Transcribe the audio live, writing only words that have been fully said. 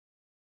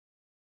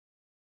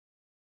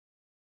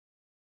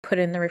put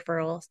in the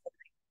referral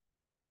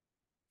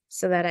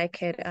so that I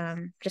could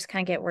just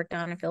kind of get work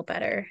done and feel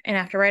better.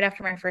 And right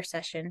after my first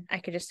session, I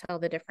could just tell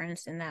the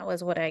difference, and that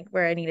was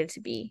where I needed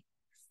to be.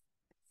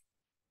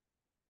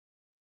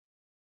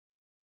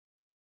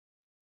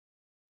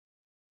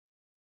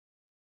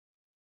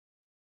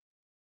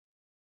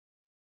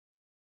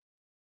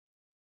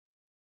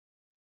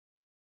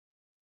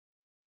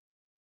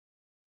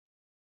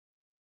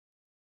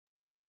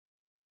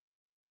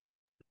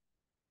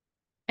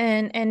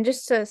 And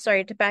just to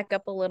sorry to back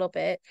up a little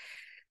bit.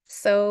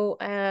 So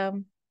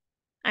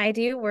I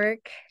do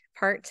work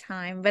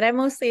part-time, but I'm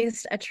mostly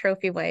a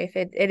trophy wife.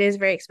 It is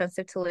very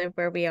expensive to live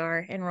where we are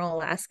in rural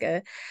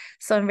Alaska.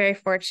 So I'm very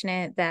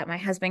fortunate that my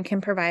husband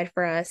can provide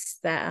for us,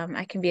 that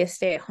I can be a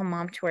stay-at-home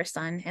mom to our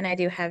son. And I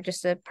do have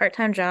just a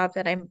part-time job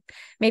that I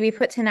maybe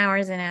put 10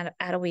 hours in at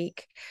a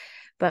week.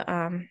 But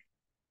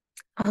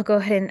I'll go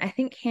ahead and I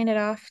think hand it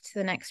off to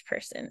the next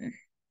person.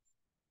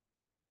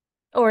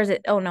 Or is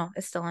it? Oh no,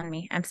 it's still on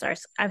me. I'm sorry.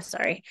 I'm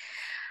sorry.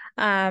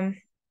 Um,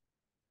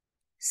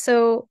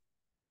 so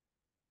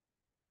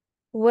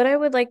what I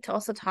would like to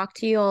also talk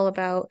to you all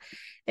about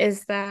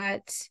is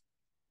that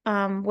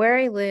where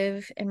I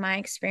live, in my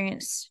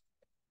experience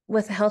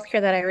with the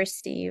healthcare that I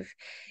receive,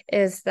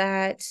 is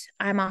that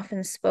I'm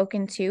often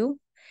spoken to,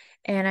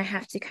 and I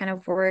have to kind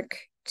of work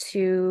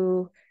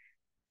to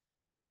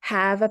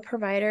have a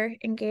provider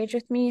engage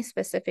with me,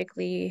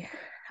 specifically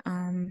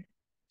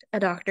a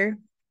doctor.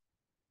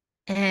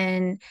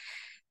 And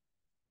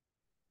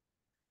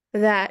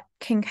that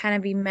can kind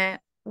of be met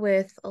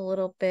with a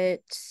little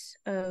bit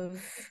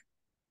of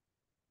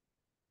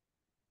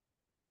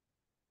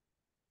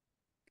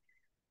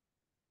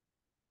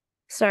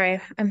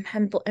sorry, I'm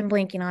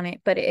blanking on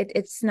it, but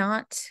it's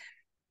not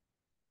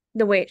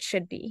the way it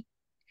should be.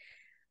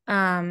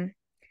 Um,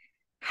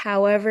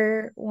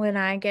 However, when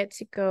I get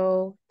to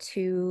go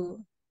to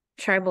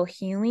tribal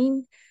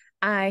healing,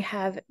 I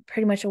have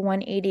pretty much a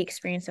 180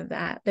 experience of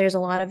that. There's a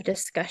lot of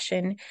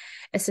discussion.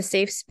 It's a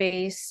safe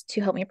space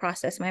to help me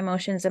process my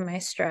emotions and my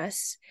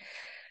stress.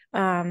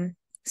 Um,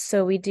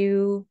 so we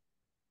do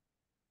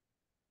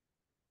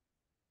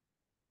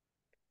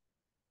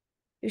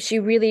she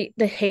really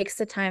takes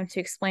the time to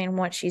explain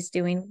what she's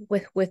doing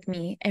with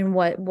me and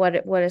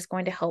what is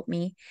going to help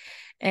me,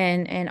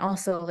 and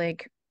also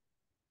like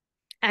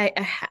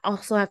I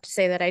also have to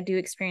say that I do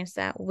experience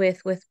that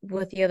with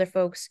the other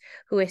folks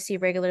who I see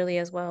regularly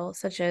as well,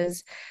 such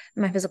as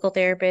my physical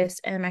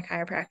therapist and my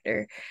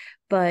chiropractor.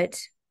 But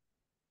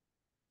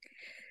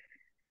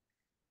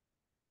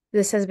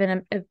this has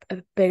been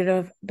a bit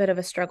of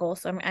a struggle.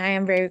 So I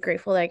am very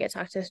grateful that I get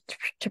to talk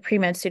to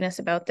pre-med students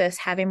about this,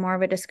 having more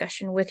of a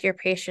discussion with your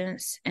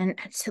patients and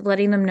to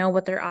letting them know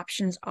what their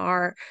options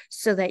are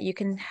so that you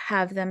can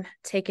have them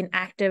take an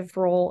active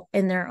role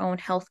in their own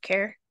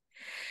healthcare.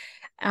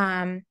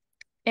 Um,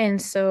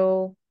 and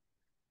so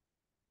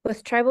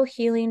with tribal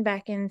healing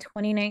back in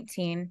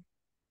 2019,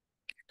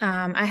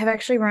 I have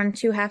actually run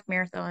two half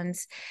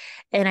marathons,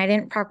 and I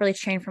didn't properly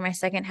train for my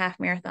second half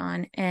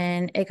marathon.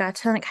 And it got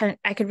to kind of,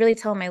 I could really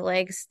tell my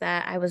legs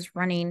that I was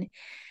running,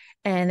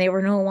 and they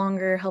were no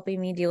longer helping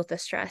me deal with the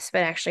stress,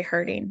 but actually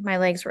hurting. My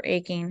legs were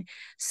aching.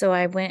 So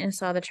I went and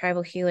saw the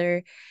tribal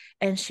healer,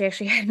 and she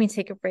actually had me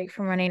take a break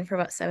from running for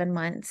about 7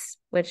 months,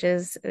 which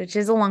is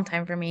a long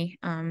time for me.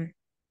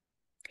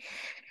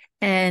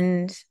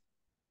 And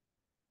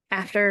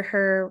after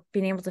her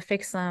being able to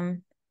fix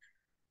them,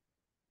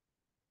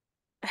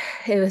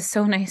 it was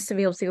so nice to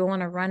be able to go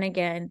on a run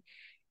again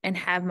and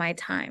have my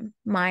time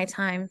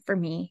for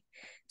me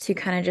to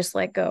kind of just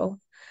let go,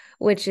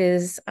 which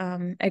is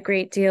a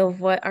great deal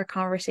of what our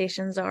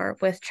conversations are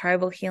with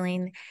tribal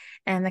healing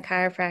and the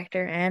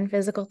chiropractor and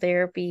physical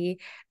therapy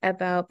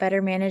about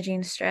better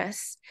managing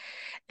stress.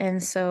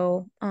 And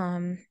so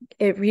my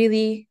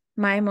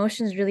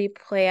emotions really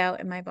play out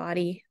in my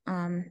body.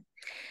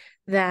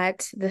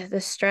 That the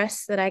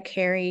stress that I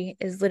carry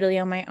is literally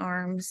on my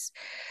arms,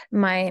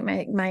 my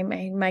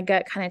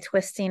gut kind of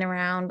twisting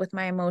around with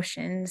my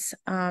emotions.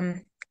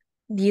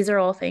 These are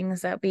all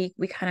things that we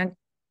kind of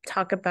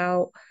talk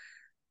about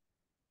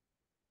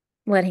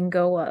letting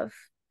go of,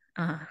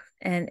 uh,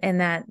 and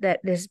that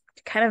is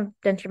kind of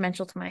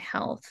detrimental to my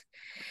health.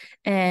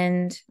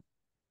 And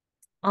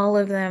all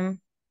of them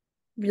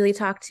really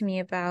talk to me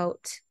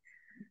about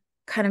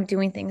kind of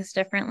doing things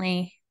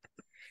differently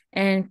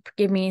and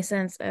give me a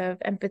sense of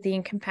empathy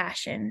and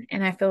compassion.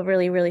 And I feel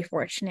really, really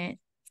fortunate.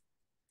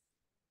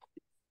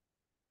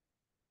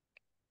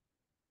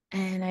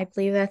 And I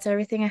believe that's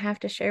everything I have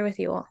to share with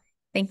you all.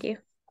 Thank you.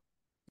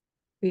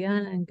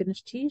 Brianna and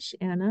Ganeshtish,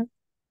 Anna.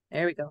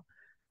 There we go.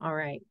 All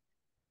right.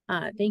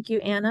 Thank you,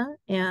 Anna.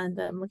 And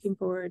I'm looking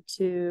forward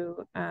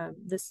to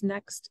this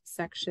next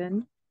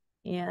section.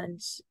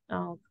 And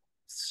I'll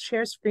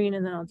share screen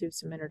and then I'll do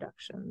some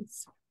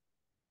introductions.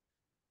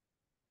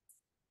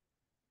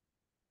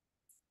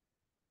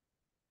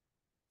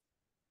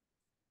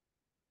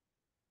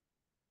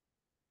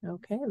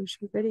 Okay, we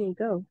should be ready to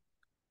go.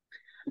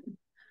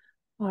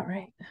 All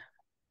right.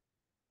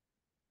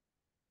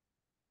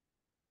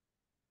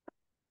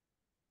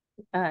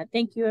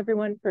 Thank you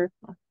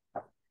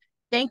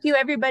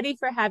everybody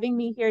for having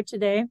me here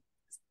today.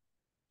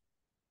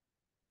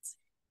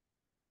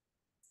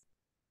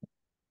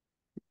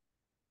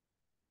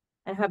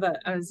 I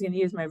was going to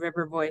use my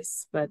river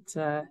voice, but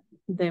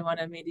they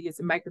wanted me to use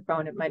a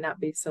microphone. It might not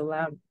be so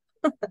loud.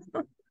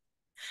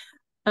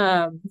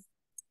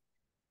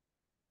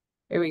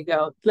 Here we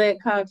go.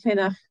 Tleka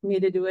klenach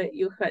mida do it,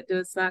 yuchat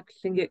do sak,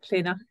 shinget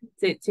klenach,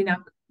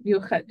 zetinach,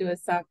 yuchat do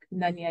sak,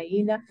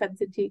 nanyaina,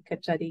 chatsiti,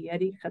 kachadi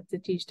yedi,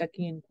 chatsiti,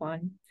 shtakin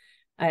kwan,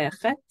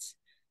 ayachet.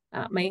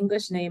 My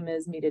English name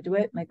is Mida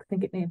Dewitt. My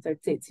Tlingit names are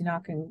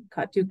Tsetsinok and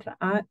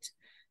Katuklaat.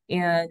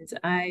 And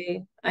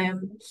I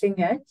am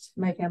Shinget.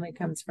 My family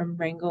comes from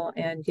Wrangell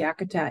and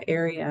Yakutat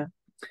area.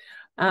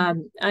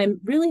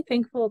 I'm really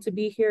thankful to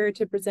be here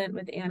to present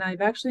with Anna.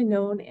 I've actually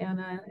known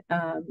Anna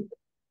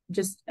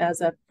just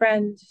as a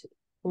friend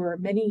for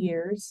many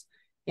years,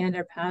 and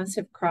our paths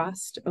have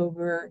crossed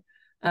over,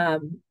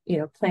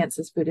 plants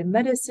as food and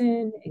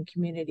medicine and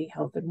community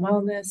health and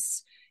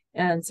wellness.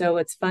 And so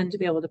it's fun to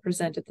be able to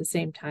present at the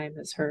same time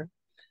as her.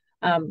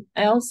 I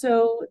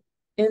also,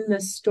 in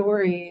this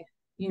story,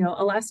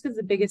 Alaska is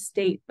the biggest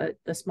state, but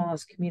the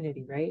smallest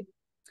community, right?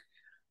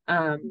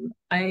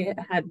 I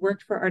had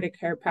worked for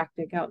Arctic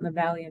Chiropractic out in the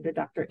valley under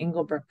Dr.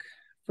 Engelbrook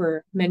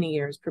for many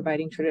years,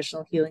 providing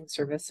traditional healing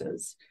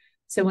services.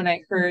 So when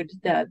I heard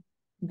that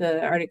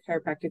the Arctic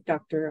Chiropractic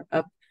doctor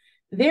up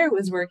there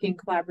was working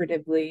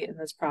collaboratively in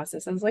this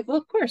process, I was like, well,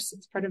 of course,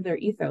 it's part of their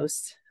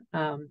ethos.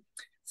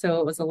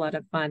 So it was a lot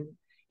of fun.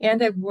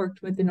 And I've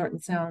worked with the Norton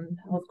Sound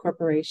Health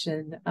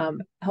Corporation,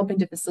 helping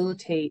to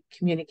facilitate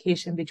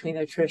communication between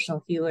their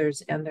traditional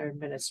healers and their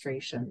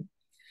administration.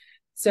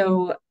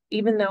 So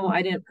even though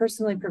I didn't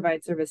personally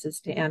provide services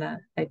to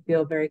Anna, I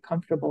feel very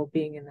comfortable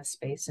being in this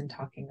space and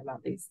talking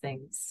about these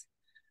things.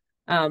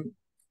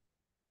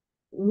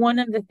 One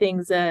of the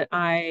things that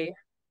I,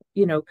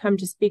 come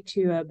to speak to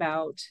you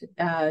about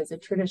as a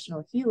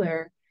traditional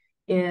healer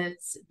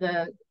is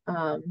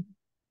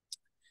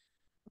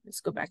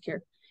let's go back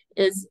here,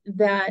 is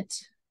that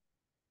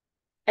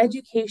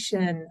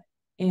education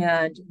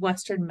and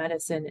Western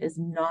medicine is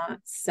not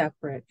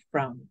separate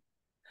from.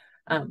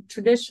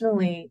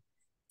 Traditionally,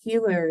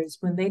 healers,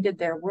 when they did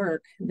their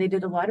work, they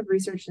did a lot of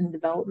research and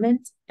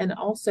development, and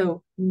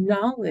also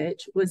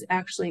knowledge was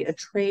actually a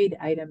trade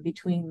item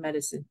between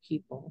medicine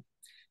people.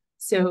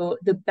 So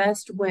the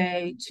best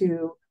way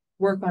to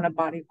work on a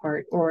body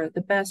part or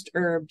the best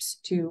herbs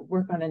to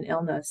work on an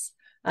illness,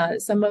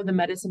 some of the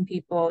medicine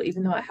people,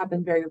 even though it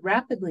happened very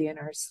rapidly in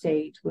our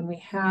state, when we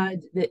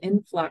had the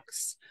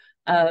influx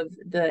of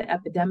the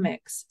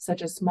epidemics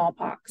such as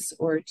smallpox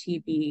or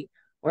TB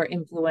or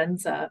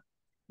influenza,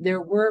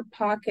 there were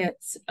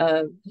pockets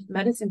of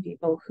medicine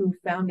people who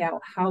found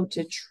out how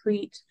to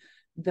treat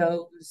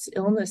those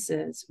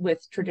illnesses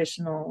with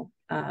traditional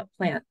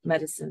plant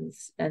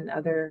medicines and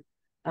other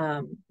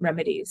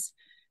remedies.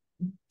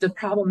 The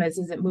problem is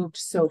it moved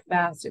so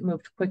fast, it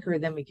moved quicker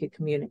than we could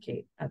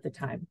communicate at the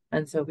time.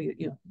 And so we,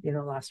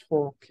 lost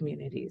whole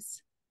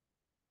communities.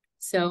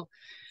 So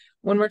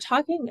when we're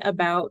talking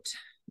about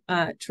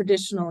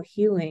traditional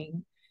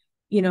healing,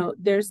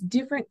 there's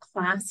different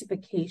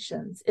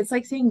classifications. It's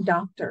like saying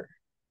doctor.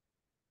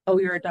 Oh,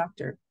 you're a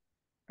doctor.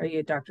 Are you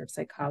a doctor of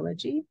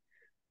psychology?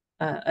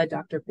 A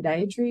doctor of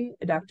podiatry?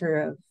 A doctor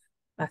of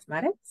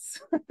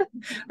mathematics?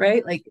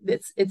 Right? Like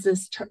it's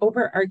this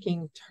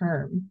overarching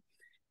term.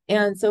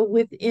 And so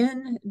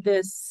within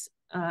this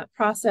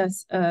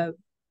process of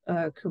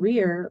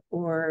career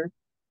or,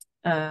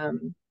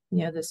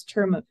 this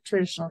term of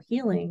traditional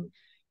healing,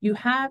 you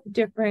have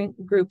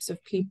different groups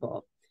of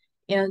people.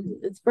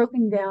 And it's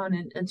broken down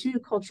in two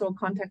cultural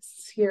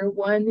contexts here.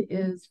 One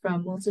is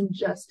from Wilson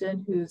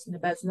Justin, who's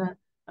Nabezna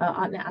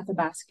Atna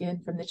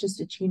Athabaskan from the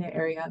Chistochina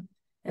area.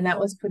 And that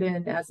was put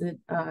in as a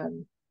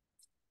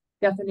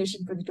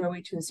definition for the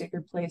doorway to a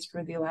sacred place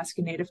for the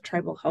Alaska Native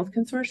Tribal Health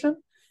Consortium.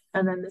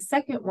 And then the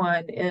second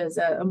one is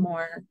a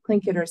more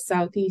Tlingit or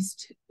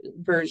Southeast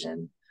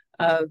version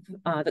of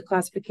the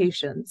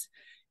classifications.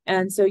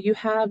 And so you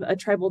have a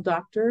tribal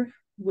doctor,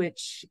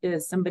 which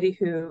is somebody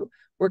who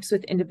works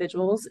with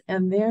individuals,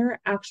 and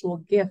their actual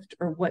gift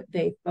or what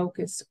they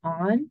focus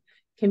on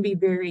can be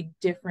very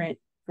different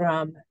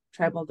from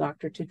tribal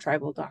doctor to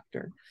tribal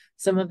doctor.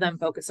 Some of them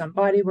focus on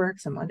body work,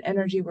 some on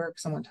energy work,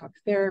 some on talk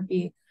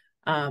therapy,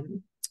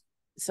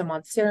 some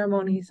on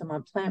ceremony, some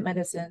on plant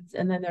medicines,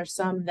 and then there's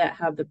some that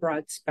have the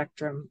broad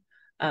spectrum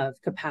of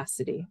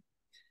capacity.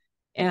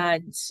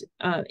 And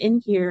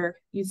in here,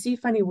 you see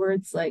funny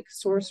words like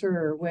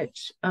sorcerer or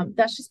witch.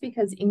 That's just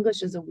because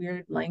English is a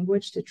weird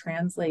language to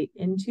translate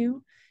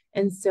into.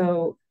 And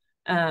so,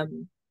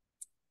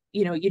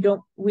 we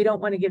don't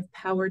want to give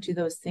power to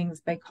those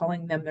things by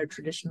calling them their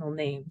traditional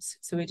names.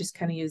 So we just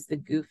kind of use the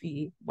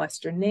goofy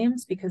Western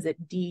names because it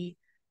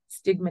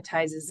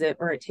destigmatizes it,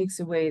 or it takes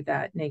away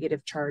that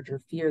negative charge or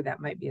fear that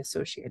might be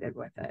associated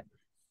with it.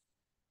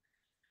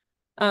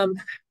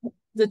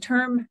 The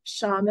term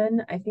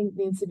shaman, I think,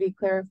 needs to be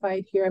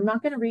clarified here. I'm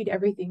not going to read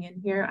everything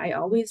in here. I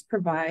always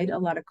provide a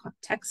lot of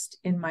text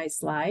in my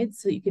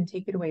slides so you can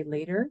take it away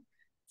later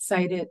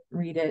cite it,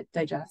 read it,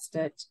 digest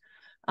it.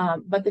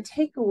 But the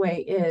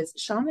takeaway is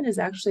shaman is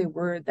actually a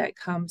word that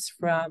comes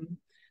from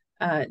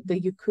the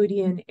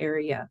Yakutian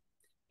area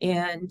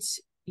and,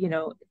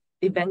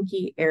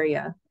 Evenki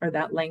area, or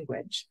that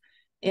language.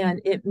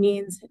 And it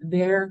means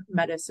their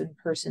medicine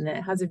person. And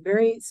it has a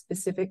very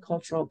specific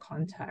cultural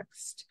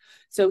context.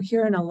 So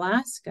here in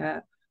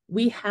Alaska,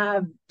 we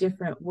have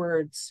different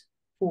words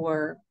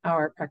for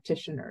our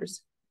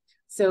practitioners.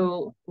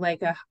 So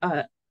like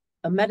a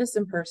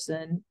medicine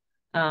person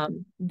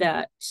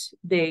that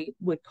they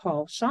would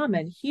call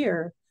shaman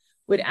here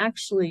would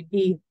actually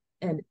be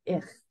an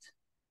icht.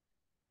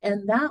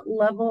 And that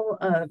level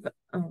of,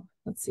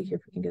 let's see here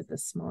if we can get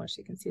this smaller so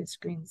you can see the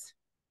screens.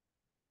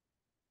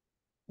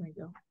 There we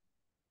go.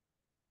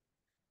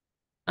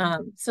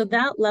 So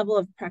that level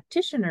of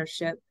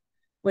practitionership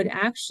would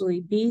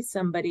actually be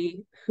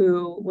somebody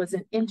who was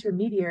an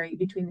intermediary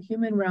between the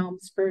human realm,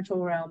 spiritual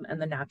realm,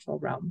 and the natural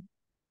realm.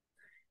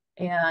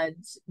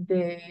 And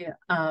they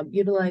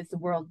utilized the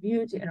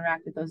worldview to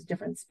interact with those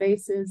different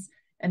spaces,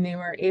 and they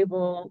were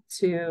able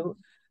to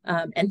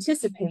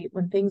anticipate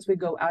when things would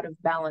go out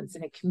of balance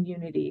in a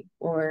community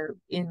or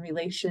in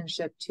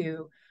relationship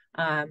to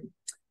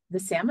the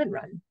salmon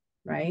run,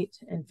 right?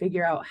 And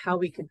figure out how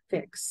we could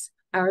fix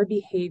our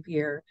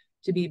behavior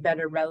to be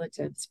better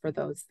relatives for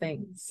those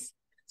things.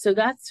 So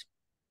that's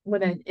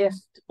what an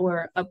ift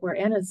or upward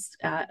anas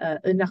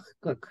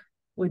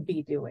would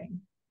be doing,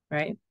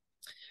 right?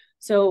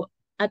 So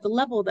at the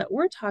level that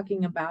we're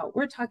talking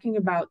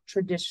about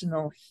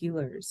traditional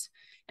healers.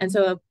 And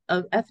so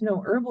an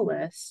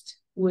ethno-herbalist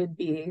would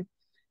be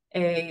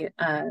a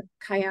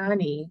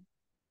Kayani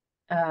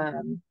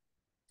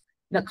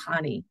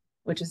Nakani,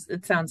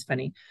 it sounds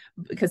funny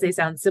because they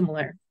sound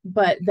similar,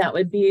 but that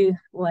would be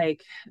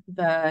like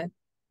the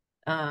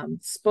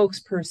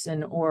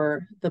spokesperson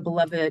or the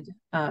beloved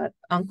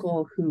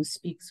uncle who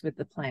speaks with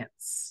the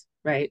plants,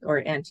 right?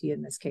 Or auntie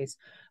in this case.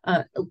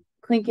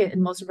 Tlingit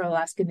and most of our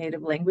Alaska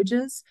Native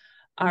languages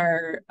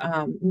are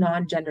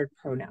non-gendered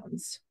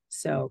pronouns.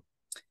 So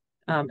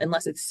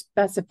unless it's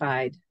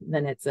specified,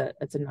 then it's a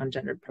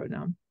non-gendered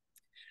pronoun.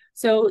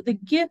 So the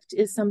gift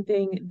is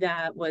something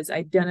that was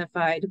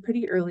identified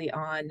pretty early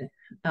on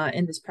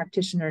in this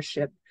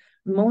practitionership.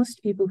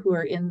 Most people who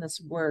are in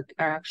this work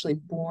are actually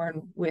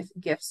born with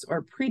gifts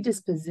or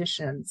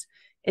predispositions.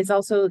 It's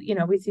also,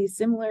 we see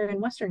similar in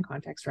Western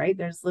context, right?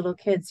 There's little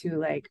kids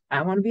who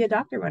I want to be a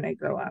doctor when I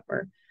grow up,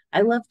 or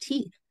I love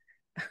teeth.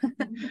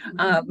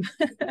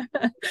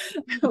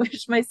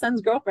 Which my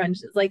son's girlfriend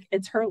is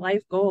it's her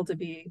life goal to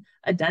be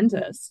a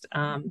dentist.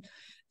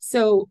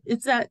 So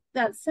it's that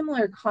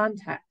similar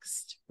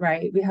context,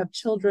 right? We have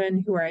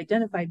children who are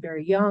identified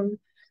very young.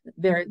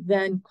 They're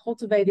then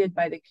cultivated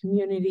by the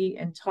community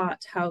and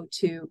taught how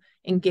to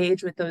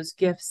engage with those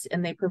gifts,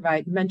 and they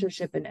provide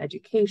mentorship and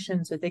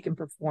education so they can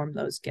perform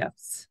those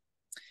gifts.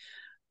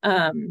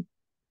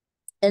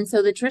 And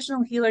so the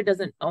traditional healer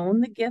doesn't own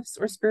the gifts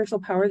or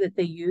spiritual power that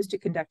they use to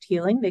conduct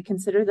healing. They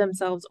consider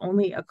themselves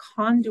only a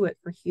conduit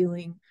for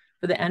healing,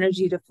 for the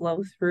energy to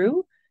flow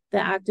through. The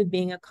act of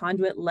being a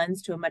conduit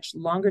lends to a much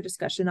longer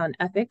discussion on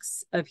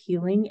ethics of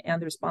healing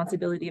and the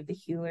responsibility of the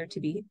healer to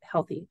be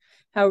healthy.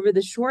 However,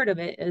 the short of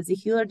it is the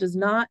healer does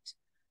not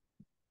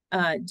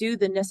do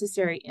the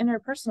necessary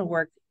interpersonal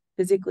work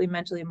physically,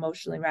 mentally,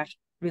 emotionally,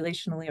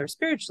 relationally, or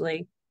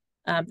spiritually.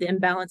 The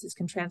imbalances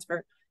can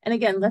transfer. And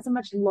again, that's a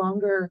much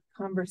longer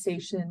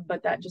conversation,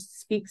 but that just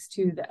speaks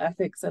to the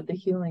ethics of the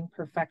healing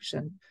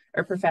profession,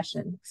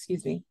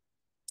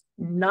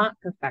 not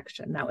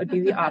perfection. That would be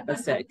the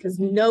opposite, because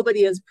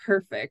nobody is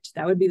perfect.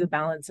 That would be the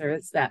balancer.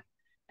 It's that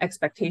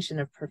expectation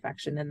of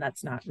perfection, and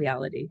that's not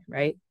reality,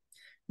 right?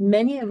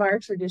 Many of our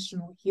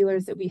traditional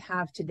healers that we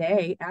have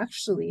today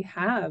actually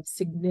have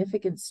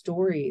significant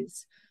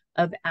stories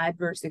of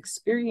adverse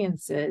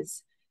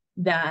experiences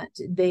that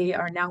they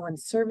are now in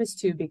service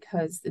to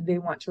because they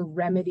want to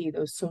remedy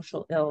those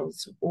social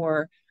ills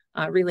or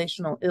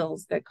relational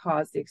ills that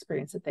caused the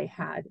experience that they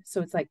had.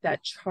 So it's like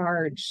that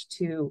charge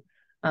to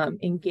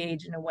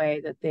engage in a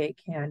way that they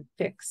can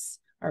fix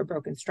our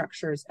broken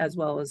structures as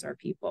well as our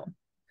people.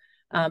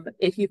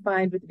 If you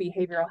find with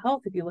behavioral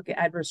health, if you look at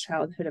adverse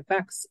childhood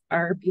effects,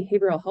 our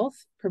behavioral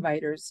health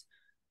providers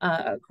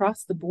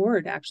across the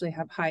board actually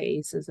have high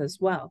ACEs as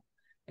well.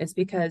 It's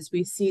because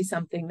we see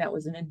something that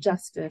was an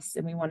injustice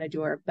and we want to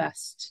do our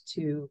best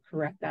to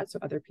correct that so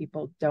other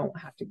people don't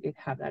have to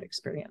have that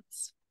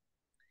experience.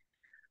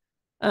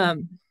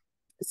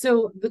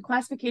 So the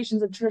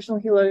classifications of traditional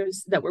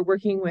healers that we're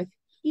working with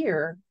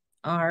here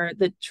are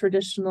the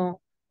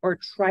traditional or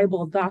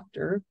tribal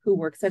doctor who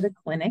works at a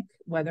clinic,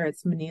 whether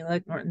it's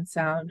Manila, Norton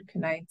Sound,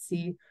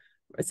 Kanaitsi,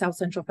 South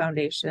Central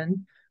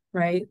Foundation,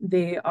 right?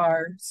 They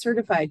are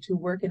certified to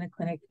work in a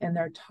clinic and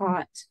they're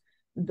taught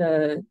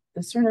the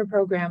Cerner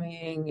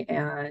programming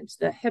and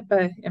the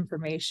HIPAA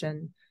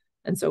information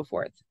and so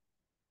forth.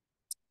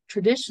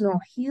 Traditional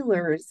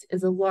healers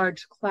is a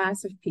large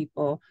class of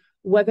people,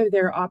 whether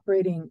they're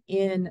operating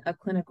in a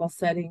clinical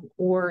setting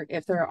or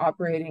if they're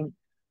operating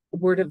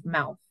word of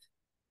mouth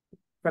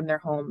from their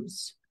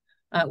homes.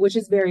 which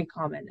is very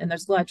common. And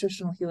there's a lot of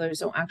traditional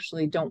healers who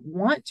actually don't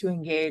want to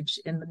engage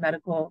in the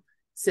medical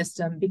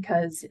system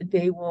because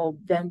they will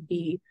then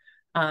be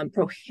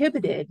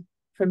prohibited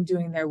from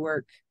doing their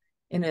work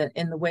in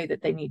the way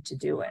that they need to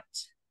do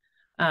it.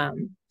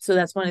 So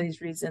that's one of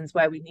these reasons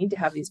why we need to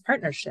have these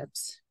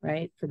partnerships,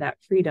 right, for that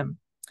freedom.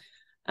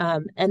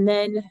 And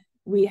then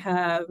we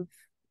have,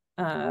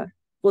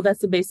 well,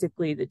 that's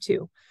basically the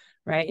two,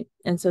 right?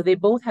 And so they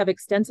both have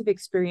extensive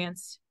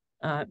experience,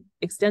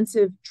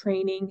 extensive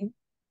training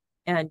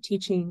and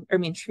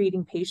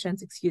treating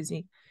patients,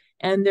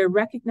 and they're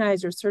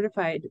recognized or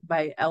certified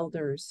by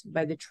elders,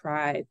 by the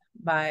tribe,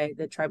 by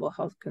the Tribal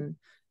Health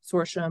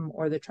Consortium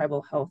or the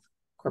Tribal Health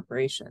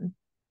Corporation.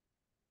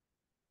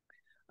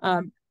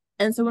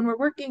 And so when we're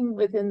working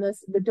within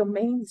this, the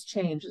domains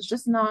change. It's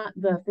just not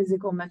the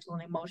physical, mental,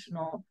 and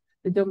emotional.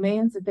 The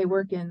domains that they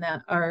work in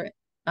that are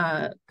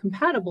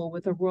compatible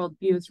with the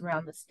worldviews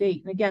around the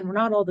state. And again, we're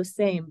not all the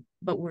same,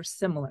 but we're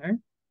similar.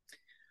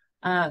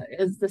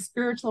 Is the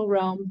spiritual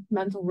realm,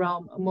 mental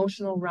realm,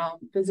 emotional realm,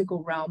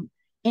 physical realm,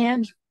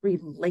 and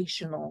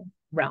relational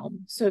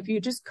realm. So if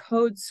you just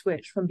code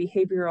switch from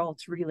behavioral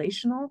to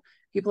relational,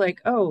 people are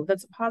like, oh,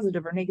 that's a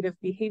positive or negative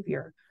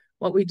behavior.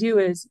 What we do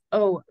is,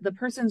 oh, the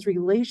person's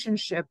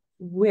relationship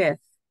with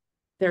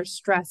their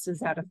stress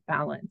is out of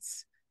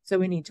balance. So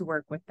we need to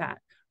work with that.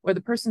 Or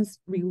the person's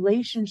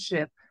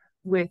relationship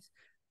with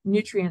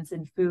nutrients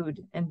in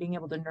food and being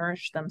able to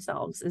nourish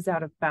themselves is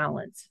out of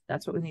balance.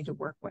 That's what we need to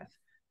work with.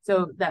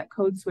 So that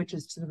code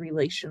switches to the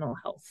relational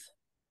health.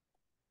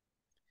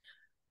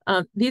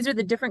 These are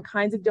the different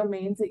kinds of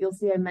domains that you'll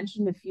see. I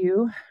mentioned a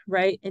few,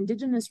 right?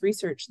 Indigenous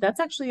research,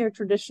 that's actually our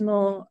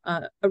traditional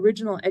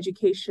original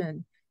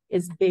education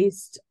is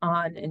based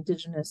on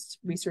Indigenous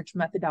research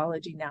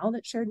methodology now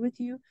that's shared with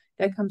you.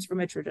 That comes from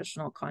a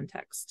traditional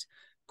context.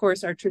 Of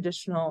course, our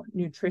traditional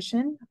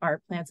nutrition,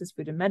 our plants as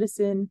food and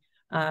medicine,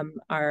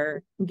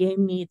 our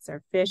game meats,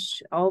 our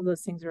fish, all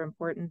those things are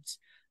important.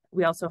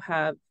 We also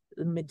have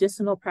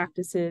medicinal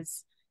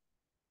practices,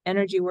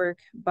 energy work,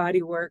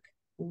 body work.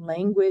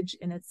 Language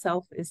in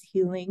itself is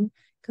healing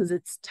because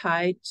it's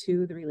tied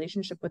to the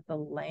relationship with the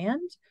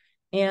land.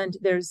 And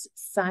there's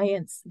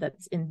science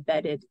that's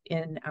embedded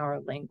in our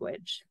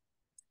language.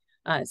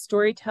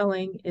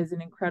 Storytelling is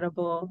an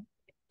incredible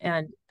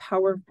and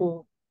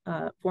powerful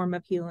form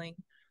of healing.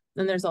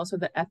 Then there's also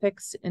the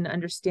ethics in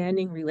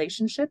understanding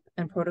relationship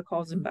and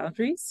protocols and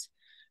boundaries,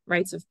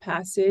 rites of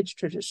passage,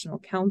 traditional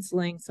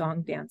counseling,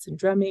 song, dance, and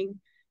drumming,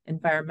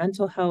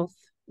 environmental health,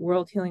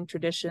 world healing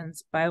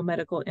traditions,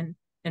 biomedical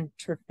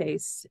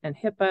interface and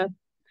HIPAA,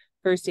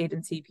 first aid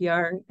and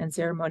CPR, and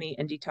ceremony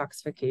and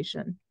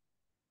detoxification.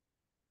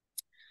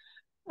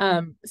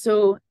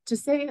 So to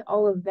say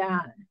all of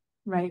that,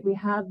 right, we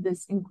have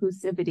this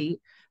inclusivity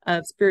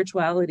of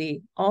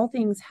spirituality. All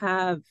things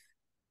have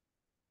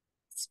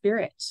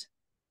spirit,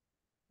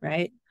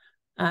 right?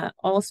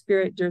 All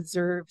spirit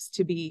deserves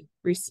to be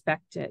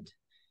respected.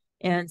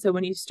 And so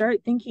when you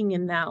start thinking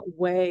in that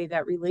way,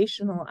 that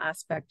relational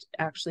aspect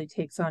actually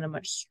takes on a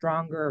much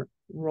stronger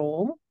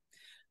role.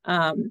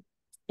 And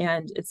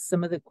it's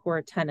some of the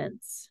core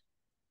tenets.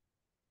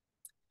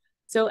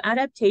 So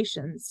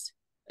adaptations,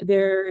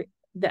 the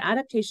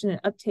adaptation and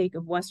uptake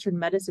of Western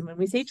medicine, when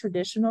we say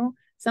traditional,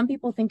 some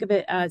people think of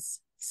it as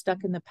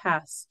stuck in the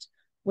past.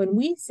 When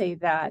we say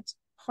that,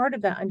 part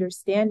of that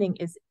understanding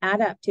is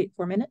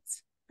 4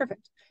 minutes.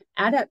 Perfect.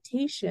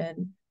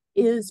 Adaptation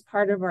is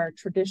part of our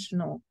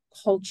traditional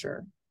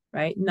culture,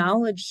 right?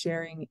 Knowledge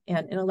sharing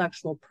and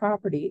intellectual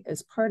property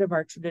is part of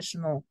our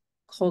traditional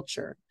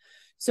culture.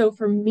 So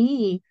for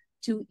me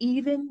to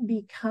even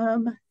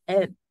become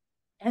an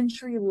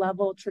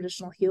entry-level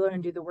traditional healer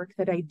and do the work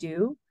that I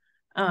do,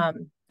 I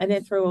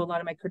didn't throw a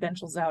lot of my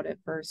credentials out at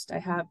first.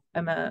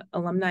 I'm an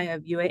alumni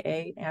of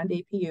UAA and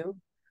APU.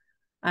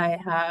 I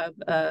have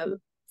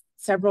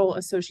several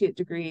associate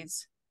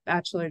degrees,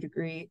 bachelor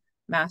degree,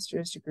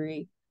 master's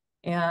degree,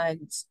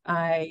 and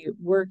I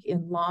work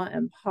in law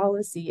and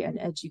policy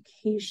and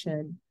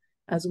education,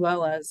 as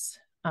well as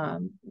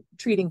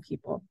treating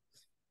people.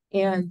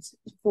 And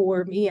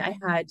for me, I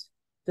had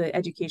the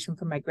education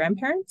from my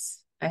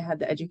grandparents. I had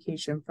the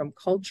education from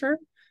culture.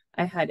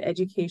 I had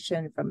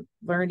education from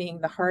learning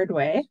the hard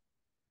way,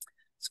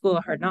 School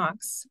of Hard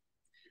Knocks.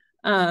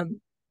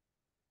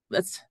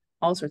 That's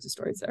all sorts of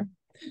stories there.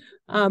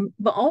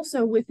 But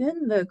also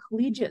within the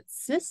collegiate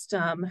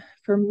system,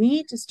 for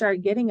me to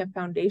start getting a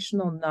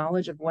foundational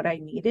knowledge of what I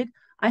needed,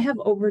 I have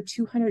over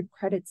 200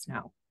 credits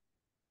now.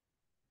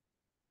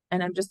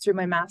 And I'm just through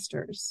my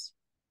master's.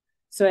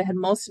 So I had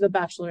most of a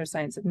Bachelor of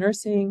Science of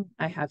Nursing.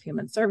 I have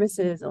Human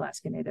Services,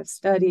 Alaska Native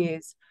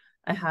Studies.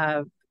 I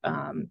have,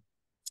 over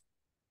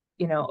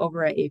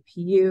at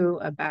APU,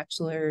 a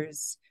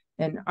bachelor's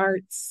in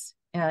arts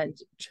and,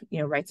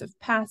 rites of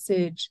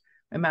passage.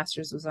 My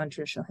master's was on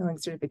traditional healing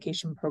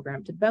certification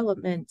program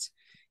development.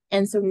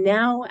 And so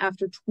now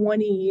after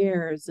 20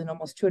 years and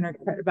almost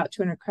about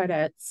 200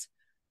 credits,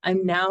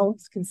 I'm now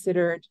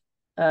considered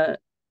a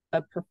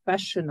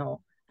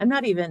professional. I'm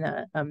not even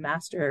a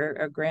master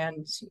or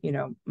grand,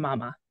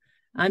 mama.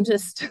 I'm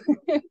just,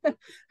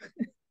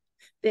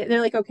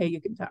 they're like, okay, you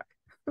can talk.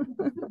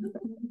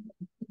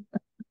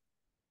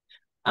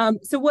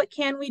 So what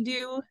can we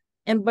do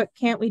and what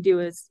can't we do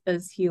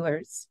as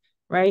healers,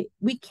 right?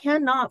 We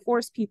cannot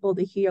force people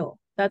to heal.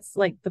 That's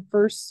like the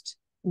first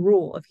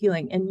rule of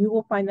healing. And you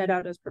will find that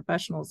out as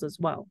professionals as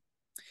well.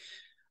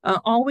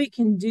 All we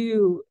can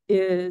do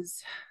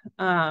is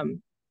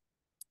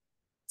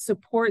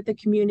support the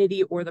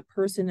community or the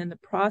person in the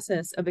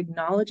process of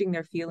acknowledging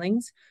their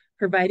feelings,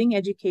 providing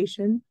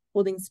education,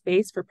 holding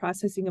space for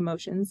processing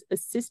emotions,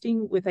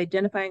 assisting with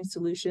identifying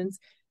solutions,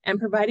 and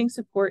providing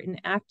support in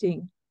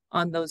acting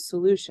on those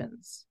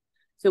solutions.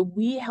 So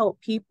we help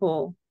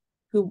people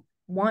who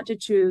want to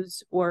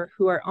choose or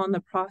who are on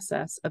the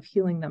process of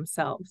healing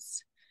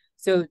themselves.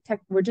 So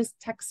we're just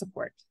tech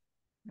support,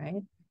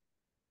 right?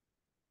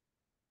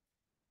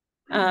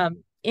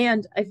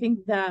 And I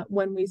think that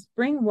when we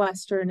bring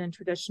Western and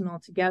traditional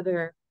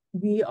together,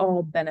 we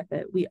all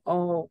benefit, we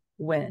all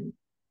win,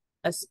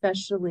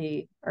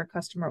 especially our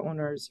customer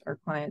owners, our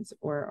clients,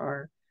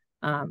 or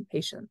our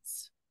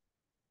patients.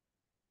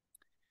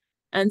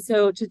 And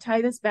so to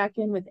tie this back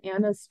in with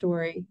Anna's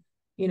story,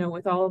 you know,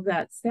 with all of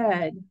that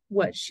said,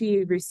 what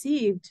she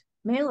received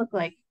may look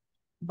like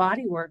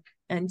body work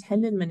and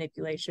tendon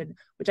manipulation,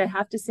 which I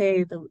have to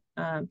say the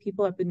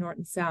people up in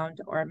Norton Sound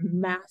are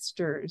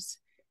masters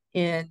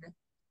in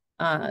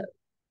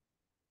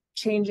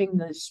changing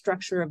the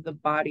structure of the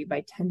body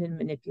by tendon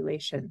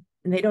manipulation.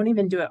 And they don't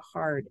even do it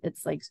hard.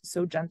 It's like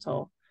so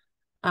gentle.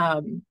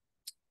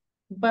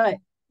 But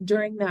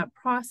during that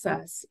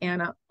process,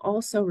 Anna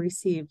also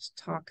received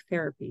talk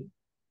therapy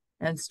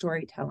and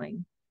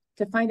storytelling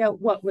to find out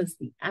what was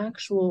the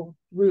actual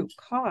root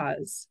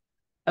cause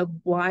of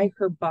why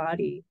her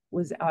body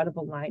was out of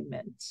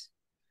alignment.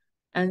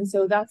 And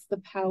so that's the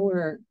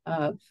power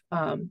of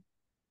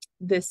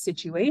this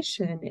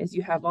situation is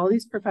you have all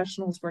these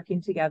professionals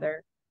working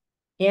together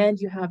and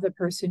you have the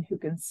person who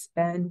can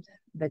spend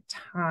the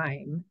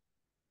time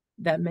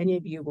that many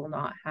of you will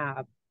not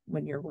have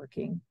when you're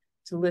working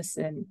to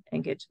listen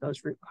and get to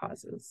those root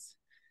causes.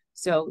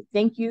 So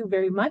thank you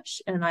very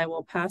much. And I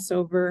will pass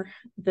over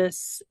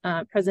this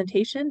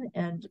presentation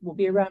and we'll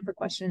be around for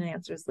question and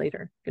answers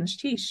later. Ganesh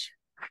Tish.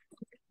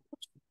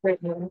 Great.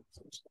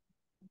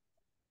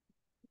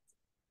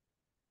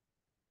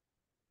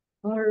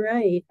 All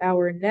right,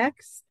 our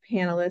next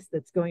panelist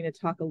that's going to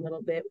talk a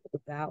little bit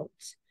about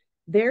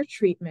their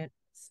treatment,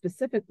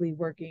 specifically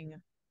working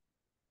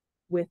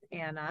with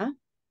Anna,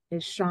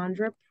 is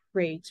Chandra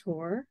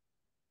Praetor.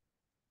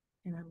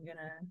 And I'm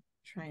gonna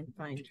try and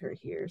find her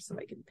here so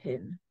I can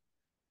pin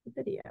the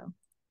video.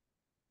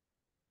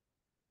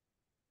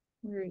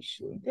 Where is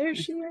she? There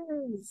she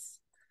is.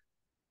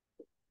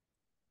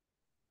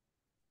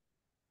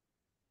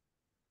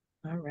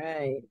 All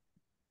right.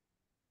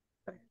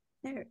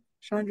 There.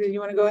 Chandra, you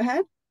want to go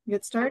ahead?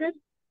 Get started?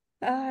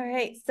 All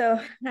right.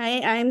 So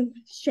I'm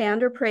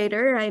Chandra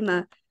Prater. I'm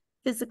a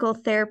physical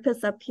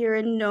therapist up here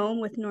in Nome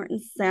with Norton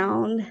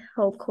Sound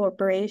Health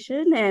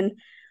Corporation. And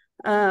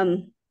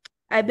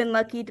I've been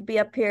lucky to be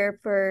up here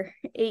for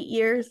 8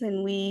 years,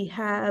 and we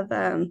have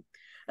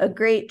a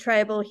great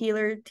tribal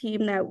healer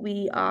team that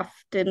we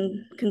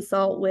often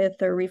consult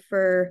with or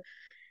refer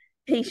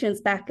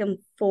patients back and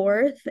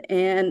forth.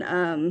 And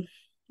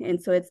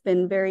so it's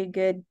been very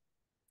good.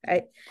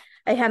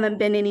 I haven't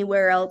been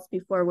anywhere else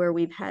before where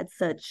we've had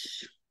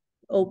such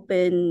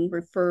open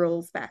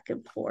referrals back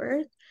and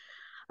forth.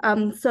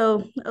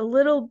 So a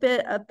little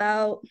bit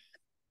about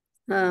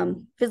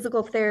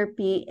physical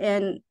therapy,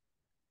 and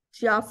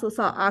she also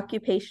saw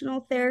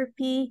occupational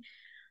therapy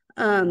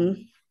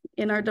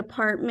in our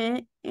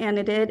department, and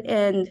it did.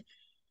 And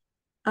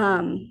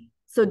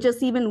so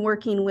just even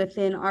working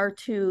within our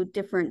two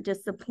different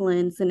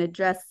disciplines and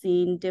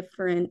addressing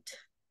different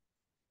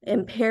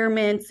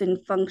impairments and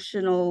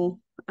functional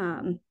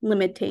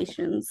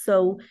limitations.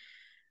 So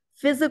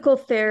physical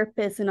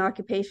therapists and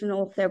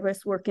occupational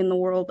therapists work in the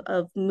world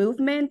of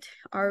movement.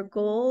 Our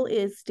goal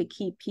is to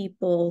keep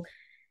people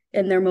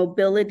in their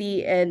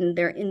mobility and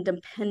their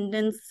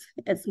independence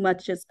as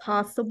much as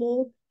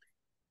possible.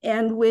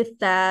 And with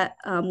that,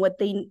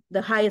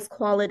 the highest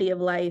quality of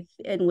life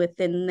and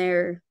within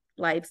their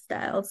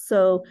lifestyle.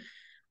 So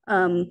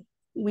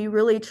we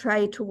really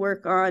try to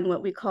work on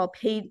what we call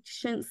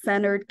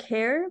patient-centered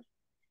care,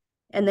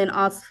 and then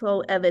also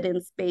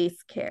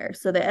evidence-based care.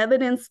 So the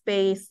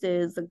evidence-based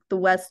is the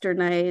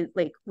westernized,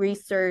 like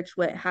research,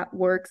 what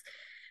works,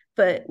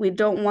 but we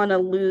don't want to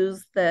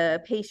lose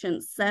the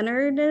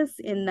patient-centeredness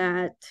in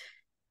that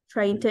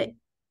trying to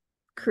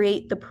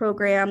create the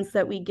programs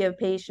that we give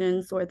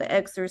patients or the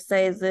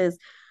exercises,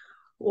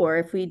 or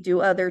if we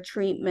do other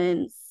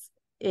treatments,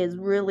 is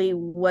really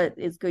what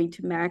is going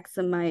to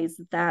maximize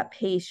that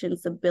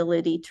patient's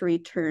ability to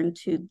return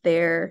to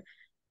their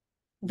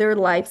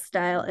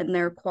lifestyle and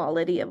their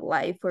quality of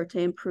life, or to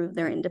improve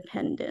their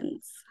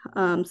independence.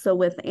 So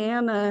with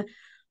Anna,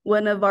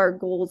 one of our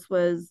goals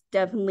was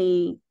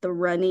definitely the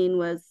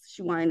running.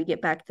 She wanted to get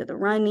back to the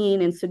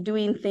running. And so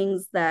doing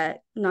things that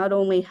not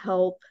only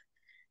help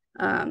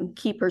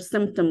keep her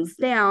symptoms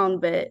down,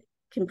 but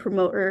can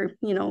promote her,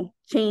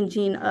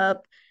 changing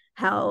up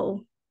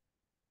how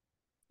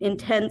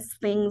intense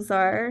things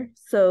are.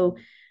 So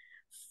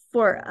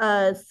for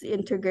us,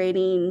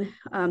 integrating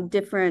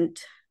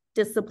different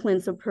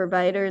disciplines of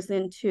providers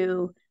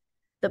into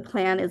the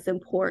plan is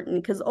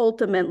important, because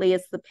ultimately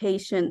it's the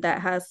patient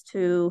that has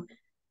to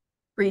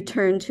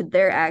return to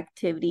their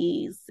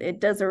activities. It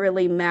doesn't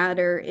really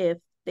matter if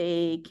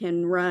they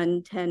can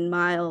run 10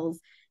 miles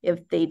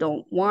if they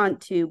don't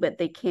want to, but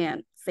they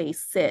can't, say,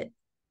 sit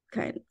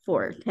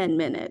for 10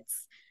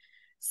 minutes.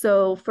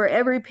 So for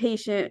every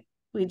patient,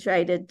 we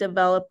try to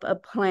develop a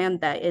plan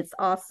that is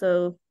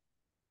also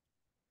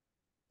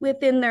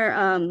within their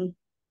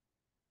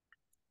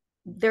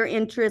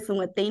interests and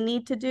what they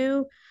need to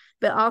do,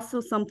 but also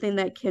something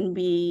that can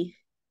be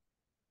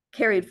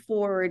carried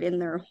forward in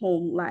their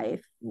home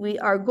life.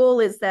 Our goal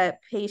is that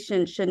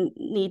patients shouldn't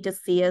need to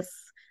see us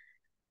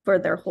for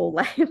their whole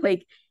life.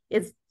 Like,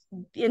 it's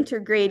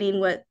integrating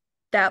what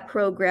that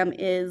program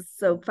is.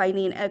 So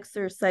finding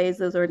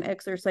exercises or an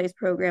exercise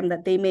program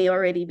that they may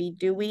already be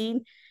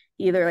doing,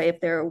 either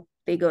if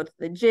they go to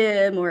the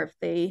gym or if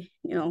they,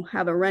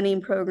 have a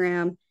running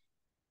program,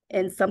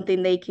 and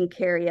something they can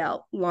carry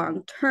out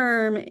long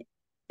term,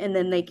 and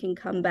then they can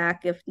come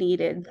back if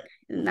needed.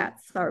 And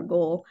that's our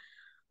goal.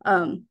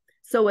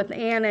 So with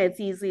Anna, it's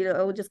easy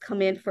to just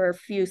come in for a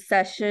few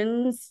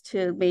sessions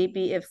to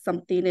maybe if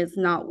something is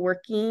not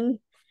working.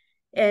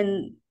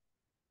 And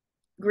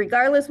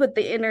regardless what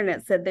the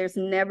internet said, there's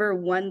never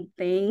one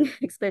thing,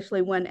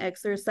 especially one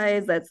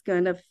exercise, that's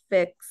going to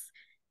fix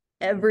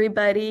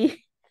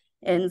everybody.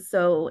 And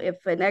so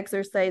if an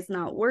exercise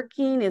not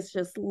working, it's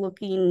just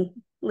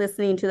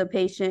listening to the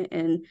patient,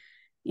 and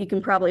you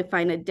can probably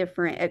find a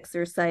different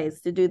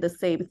exercise to do the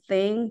same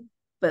thing,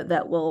 but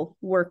that will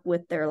work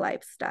with their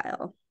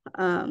lifestyle.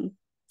 And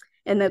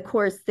of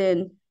course,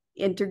 then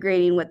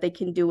integrating what they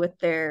can do with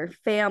their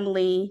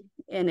family,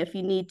 and if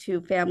you need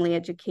to, family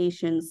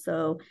education.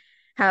 So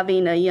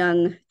having a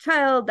young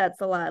child,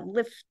 that's a lot of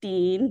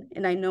lifting.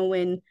 And I know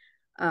when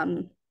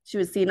she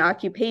was seeing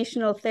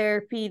occupational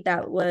therapy,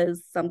 that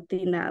was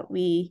something that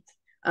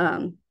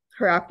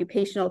her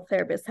occupational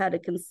therapist had to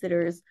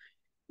consider is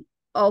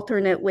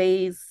alternate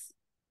ways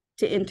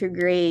to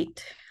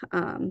integrate.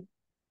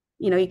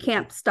 You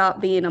can't stop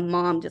being a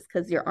mom just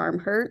because your arm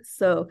hurts.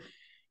 So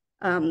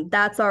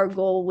that's our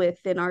goal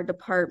within our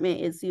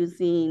department, is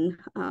using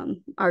our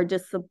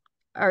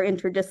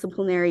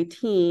interdisciplinary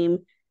team,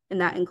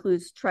 and that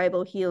includes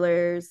tribal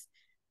healers.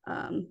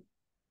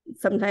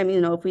 Sometimes,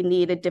 if we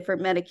need a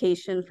different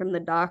medication from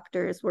the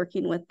doctors,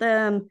 working with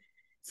them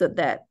so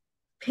that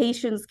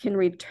patients can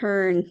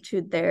return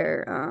to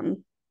their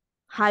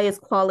highest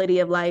quality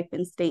of life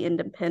and stay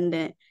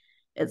independent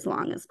as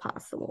long as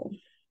possible.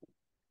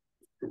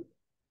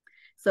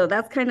 So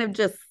that's kind of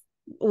just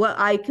what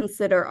I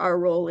consider our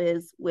role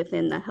is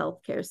within the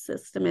healthcare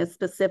system, is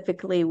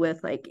specifically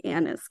with like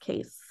Anna's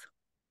case.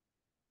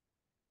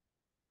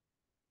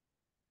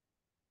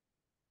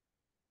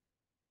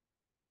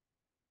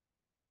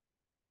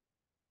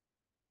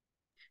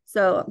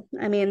 So,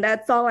 I mean,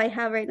 that's all I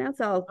have right now.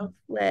 So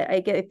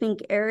I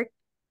think Eric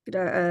is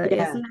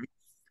next.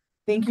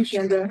 Thank you,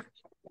 Chandra.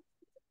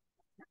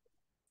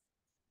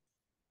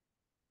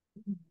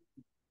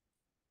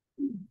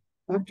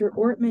 Dr.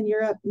 Ortman,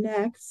 you're up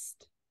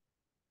next.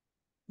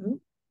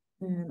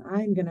 And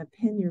I'm going to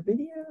pin your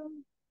video,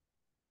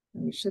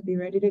 and you should be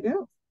ready to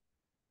go.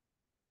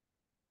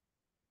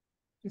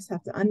 Just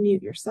have to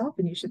unmute yourself,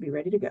 and you should be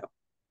ready to go.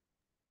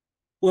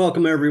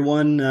 Welcome,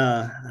 everyone.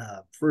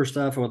 First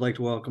off, I would like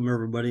to welcome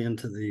everybody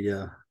into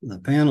the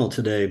panel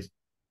today.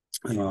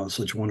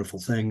 Such a wonderful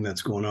thing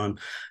that's going on.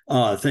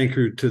 Thank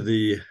you to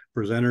the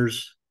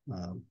presenters.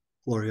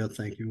 Gloria,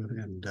 thank you,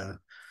 and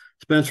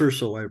Spencer.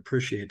 So I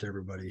appreciate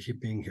everybody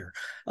being here.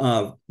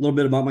 A little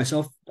bit about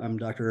myself. I'm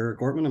Dr. Eric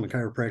Ortman. I'm a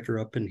chiropractor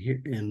up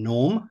in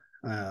Nome.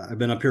 I've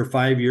been up here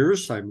 5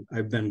 years.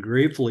 I've been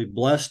gratefully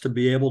blessed to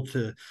be able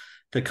to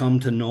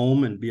come to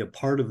Nome and be a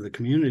part of the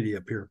community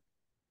up here.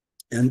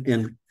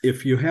 And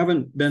if you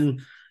haven't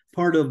been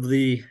part of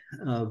the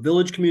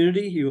village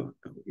community, you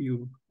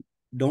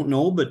don't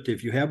know, but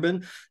if you have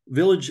been,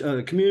 village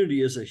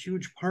community is a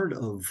huge part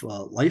of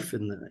life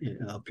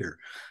up here,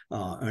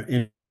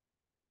 and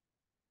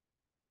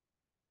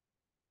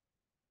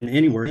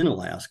anywhere in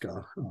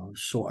Alaska.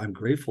 So I'm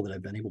grateful that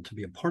I've been able to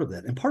be a part of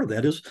that. And part of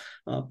that is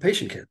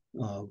patient care.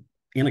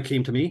 Anna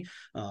came to me.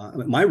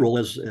 My role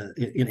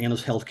in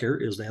Anna's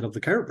healthcare is that of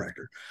the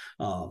chiropractor.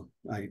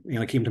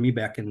 Anna came to me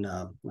back in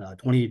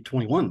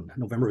 2021,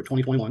 November of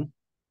 2021.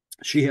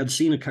 She had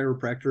seen a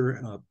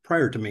chiropractor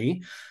prior to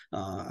me.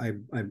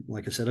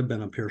 Like I said, I've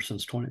been up here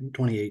since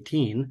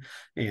 2018,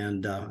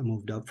 and I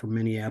moved up from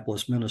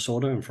Minneapolis,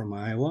 Minnesota, and from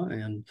Iowa.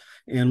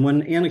 And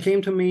when Anna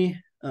came to me,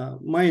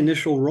 my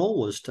initial role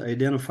was to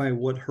identify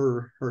what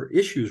her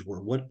issues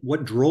were,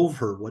 what drove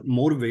her, what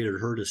motivated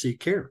her to seek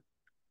care.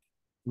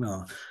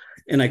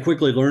 And I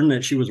quickly learned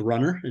that she was a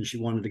runner and she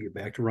wanted to get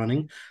back to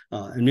running.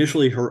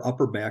 Initially, her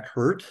upper back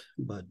hurt,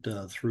 but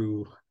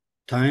through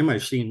time.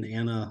 I've seen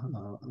Anna.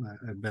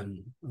 I've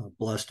been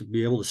blessed to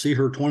be able to see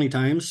her 20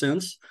 times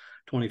since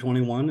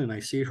 2021, and I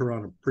see her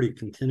on a pretty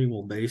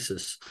continual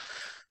basis.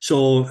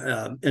 So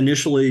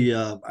initially,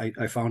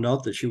 I found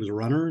out that she was a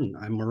runner, and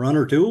I'm a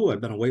runner too.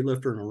 I've been a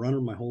weightlifter and a runner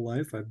my whole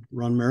life. I've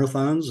run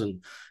marathons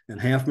and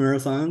half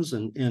marathons,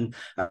 and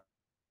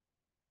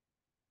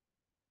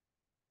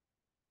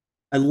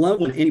I love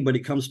when anybody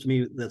comes to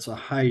me that's a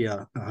high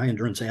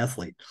endurance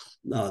athlete.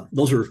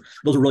 Those are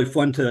really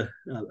fun to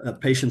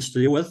patients to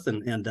deal with,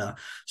 and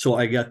so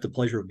I got the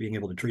pleasure of being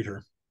able to treat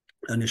her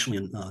initially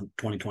in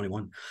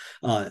 2021.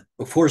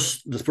 Of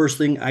course, the first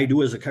thing I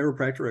do as a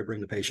chiropractor, I bring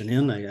the patient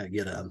in. I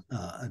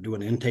do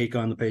an intake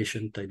on the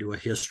patient. I do a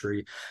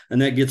history,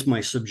 and that gets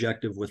my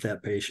subjective with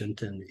that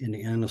patient. And in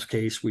Anna's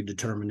case, we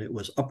determined it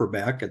was upper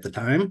back at the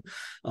time,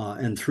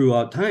 and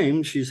throughout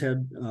time, she's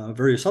had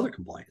various other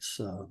complaints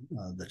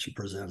that she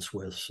presents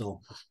with. So.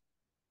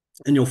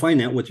 And you'll find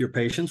that with your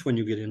patients when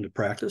you get into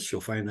practice. You'll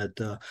find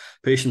that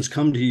patients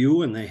come to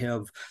you and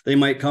they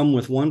might come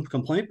with one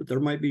complaint, but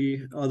there might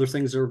be other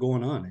things that are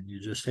going on, and you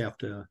just have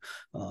to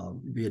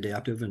be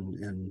adaptive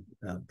and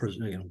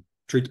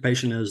treat the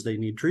patient as they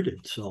need treated.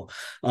 So,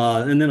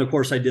 and then of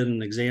course I did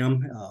an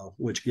exam,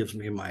 which gives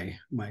me my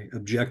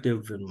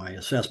objective and my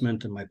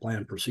assessment and my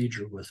planned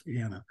procedure with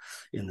Anna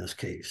in this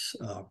case.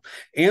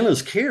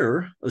 Anna's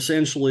care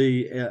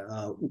essentially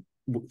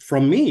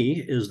from me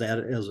is that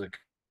as a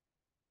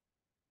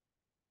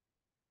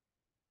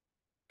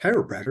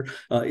chiropractor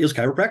is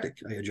chiropractic.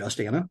 I adjust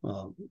Anna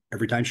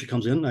every time she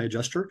comes in. I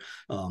adjust her.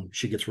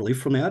 She gets relief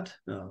from that.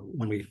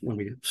 When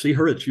we see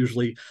her, it's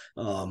usually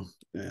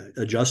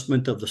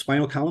adjustment of the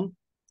spinal column.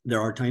 There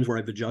are times where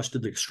I've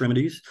adjusted the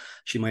extremities.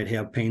 She might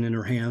have pain in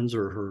her hands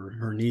or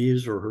her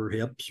knees or her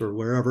hips or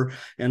wherever,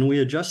 and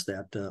we adjust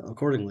that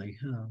accordingly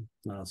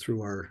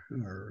through our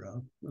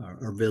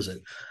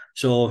visit.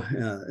 So,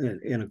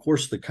 and of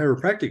course, the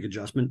chiropractic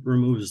adjustment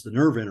removes the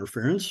nerve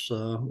interference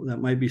that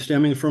might be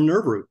stemming from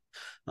nerve root,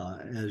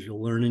 as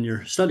you'll learn in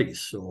your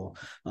studies. So,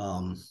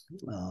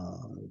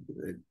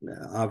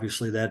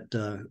 obviously, that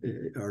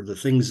are the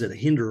things that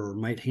hinder or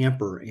might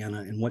hamper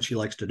Anna in what she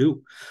likes to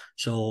do.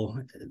 So,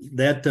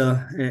 that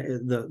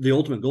the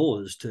ultimate goal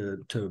is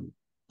to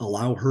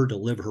allow her to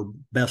live her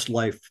best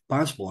life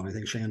possible. And I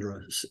think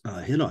Chandra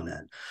hit on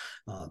that.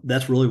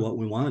 That's really what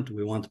we want.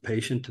 We want the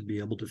patient to be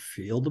able to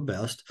feel the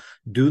best,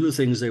 do the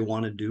things they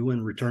want to do,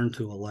 and return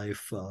to a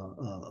life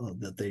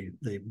that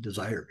they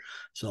desire.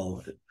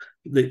 So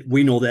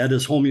we know that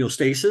is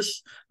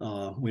homeostasis.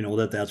 We know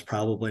that that's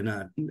probably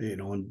not,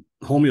 in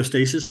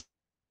homeostasis,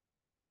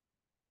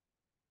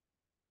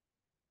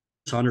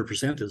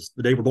 100% is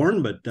the day we're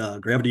born, but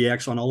gravity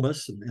acts on all of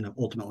us, and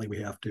ultimately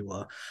we have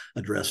to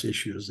address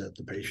issues that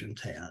the patient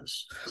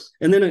has.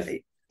 And then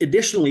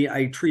additionally,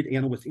 I treat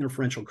Anna with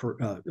interferential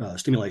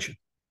stimulation.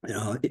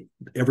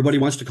 Everybody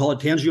wants to call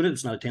it TENS unit.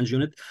 It's not a TENS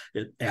unit.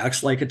 It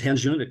acts like a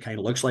TENS unit. It kind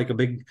of looks like a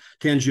big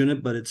TENS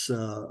unit, but it's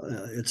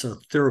a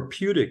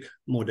therapeutic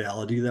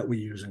modality that we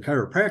use in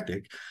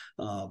chiropractic.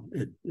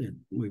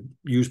 We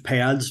use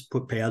pads,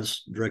 put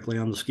pads directly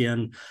on the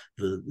skin.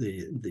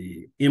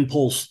 The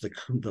impulse,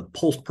 the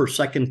pulse per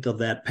second of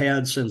that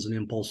pad sends an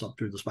impulse up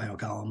through the spinal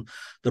column.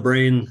 The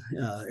brain,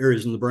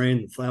 areas in the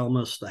brain, the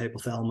thalamus, the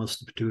hypothalamus,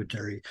 the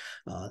pituitary,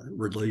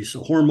 release a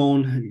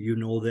hormone. You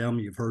know them,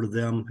 you've heard of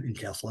them,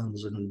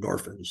 enkephalins and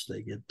endorphins.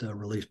 They get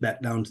released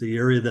back down to the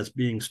area that's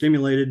being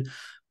stimulated.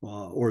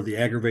 Or the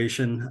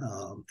aggravation,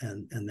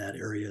 and that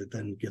area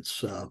then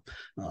gets a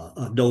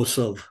dose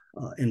of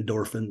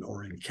endorphin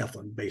or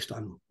enkephalin based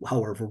on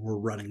however we're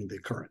running the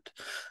current.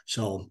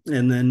 So,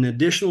 and then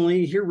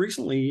additionally, here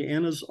recently,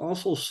 Anna's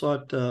also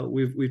sought,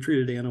 we've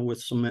treated Anna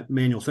with some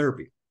manual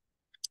therapy.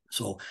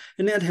 So,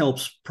 and that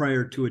helps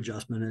prior to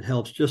adjustment.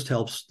 It just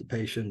helps the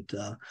patient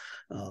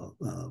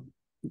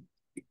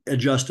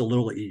adjust a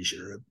little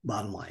easier,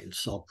 bottom line.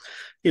 So,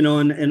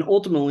 and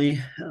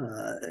ultimately,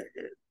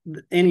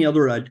 any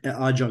other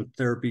adjunct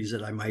therapies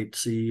that I might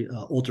see,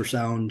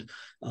 ultrasound,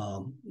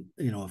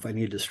 if I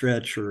need to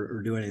stretch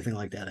or do anything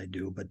like that, I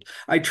do. But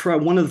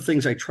one of the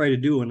things I try to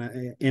do,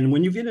 and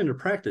when you get into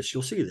practice,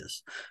 you'll see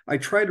this. I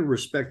try to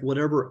respect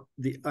whatever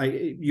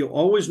you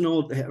always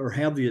know or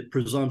have the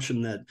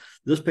presumption that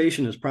this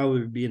patient is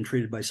probably being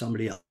treated by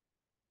somebody else.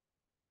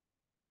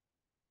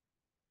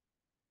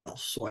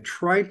 So I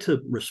try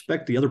to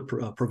respect the other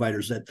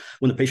providers, that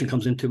when the patient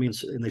comes into me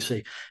and they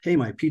say, hey,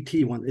 my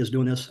PT is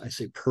doing this, I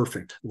say,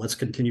 perfect. Let's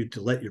continue to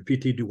let your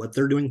PT do what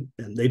they're doing,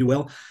 and they do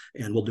well,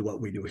 and we'll do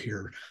what we do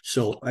here.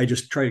 So I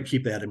just try to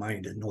keep that in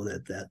mind and know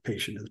that that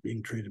patient is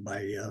being treated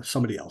by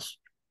somebody else.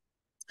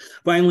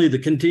 Finally, the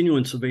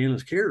continuance of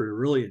Anna's care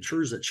really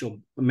ensures that she'll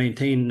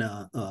maintain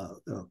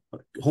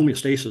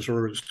homeostasis,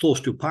 or as close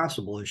to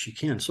possible as she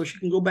can, so she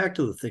can go back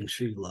to the things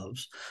she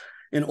loves.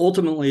 And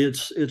ultimately,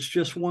 it's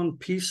just one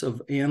piece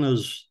of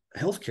Anna's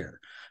healthcare,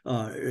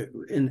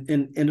 and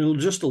it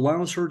just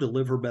allows her to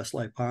live her best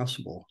life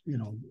possible.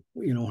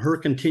 Her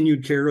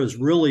continued care is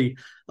really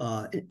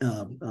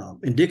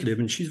indicative,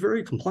 and she's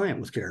very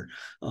compliant with care.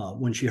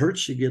 When she hurts,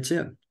 she gets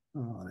in.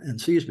 and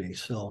sees me.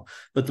 So,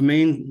 but the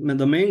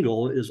main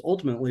goal is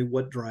ultimately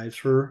what drives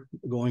her,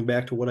 going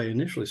back to what I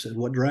initially said,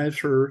 what drives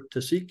her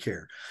to seek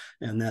care.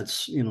 And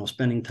that's,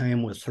 spending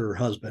time with her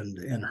husband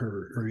and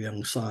her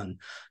young son,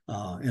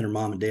 and her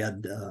mom and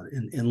dad,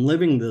 and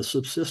living the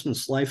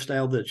subsistence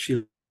lifestyle that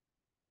she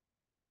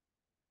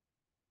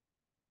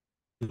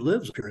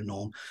lives here in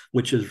Nome,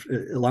 which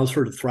allows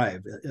her to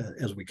thrive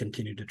as we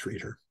continue to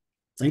treat her.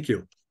 Thank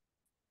you.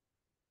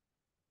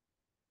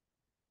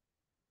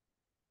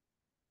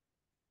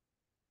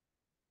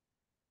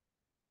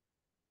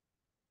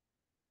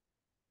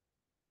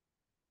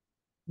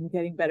 I'm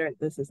getting better at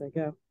this as I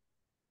go.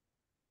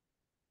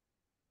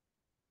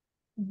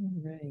 All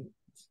right.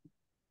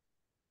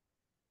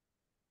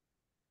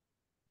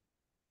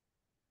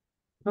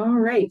 All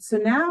right. So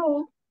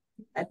now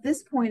at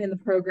this point in the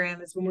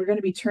program is when we're going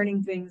to be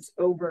turning things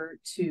over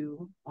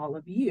to all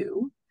of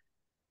you.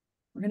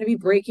 We're going to be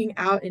breaking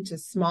out into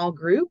small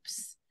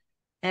groups.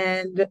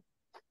 And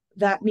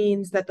that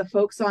means that the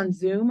folks on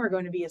Zoom are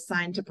going to be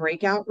assigned to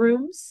breakout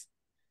rooms.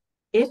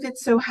 If it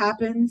so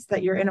happens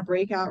that you're in a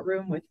breakout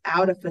room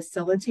without a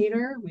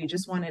facilitator,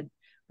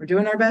 we're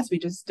doing our best. We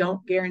just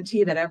don't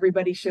guarantee that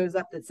everybody shows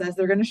up that says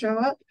they're going to show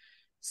up.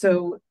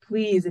 So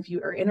please, if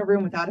you are in a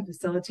room without a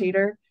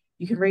facilitator,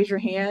 you can raise your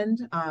hand.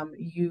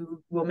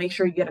 You will make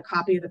sure you get a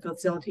copy of the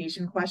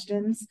facilitation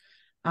questions.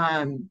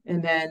 And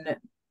then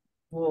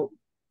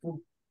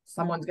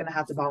someone's going to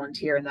have to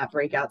volunteer in that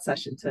breakout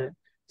session to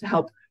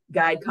help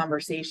guide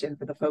conversation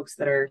for the folks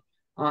that are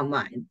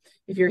online.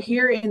 If you're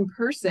here in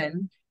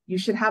person, you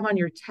should have on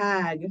your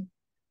tag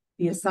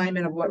the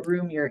assignment of what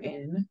room you're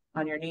in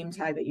on your name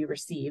tag that you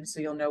received, so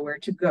you'll know where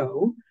to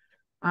go.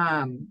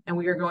 And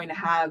we are going to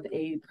have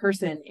a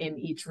person in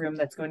each room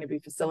that's going to be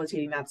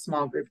facilitating that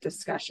small group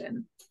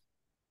discussion.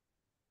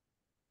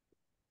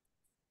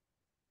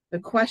 The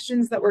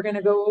questions that we're going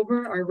to go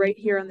over are right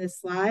here on this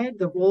slide: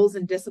 the roles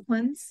and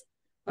disciplines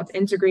of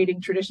integrating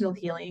traditional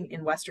healing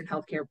in Western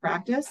healthcare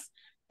practice,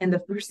 and the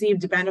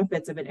perceived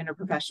benefits of an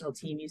interprofessional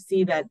team. You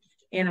see that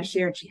Anna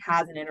shared she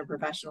has an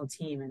interprofessional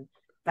team and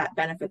that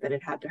benefit that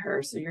it had to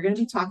her. So you're going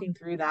to be talking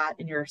through that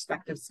in your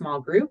respective small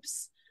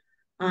groups.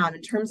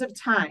 In terms of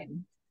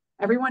time,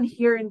 everyone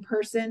here in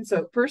person.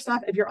 So first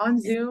off, if you're on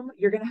Zoom,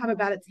 you're going to have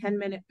about a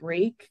 10-minute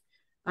break.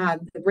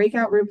 The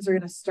breakout rooms are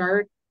going to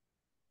start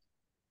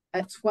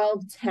at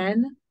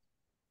 12:10.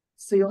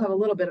 So you'll have a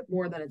little bit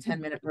more than a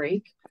 10-minute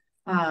break.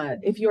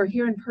 If you're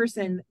here in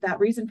person, that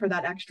reason for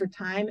that extra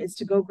time is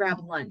to go grab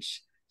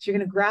lunch. So you're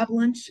going to grab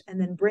lunch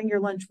and then bring your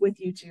lunch with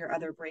you to your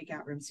other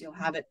breakout room. So you'll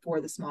have it for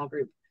the small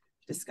group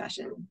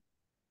discussion.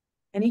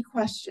 Any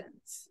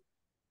questions?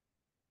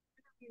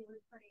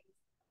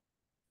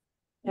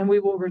 And we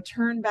will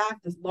return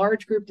back. This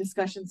large group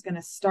discussion is going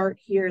to start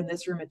here in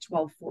this room at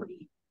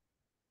 12:40.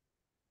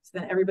 So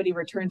then everybody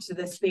returns to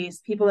this space.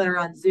 People that are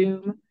on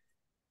Zoom,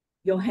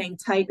 you'll hang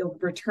tight. You'll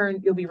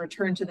be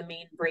returned to the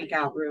main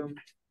breakout room,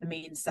 the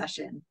main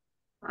session,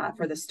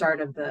 for the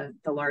start of the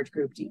large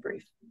group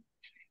debrief.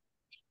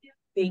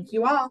 Thank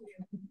you all.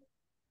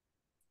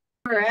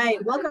 All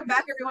right, welcome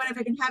back, everyone. If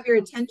I can have your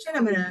attention,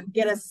 I'm going to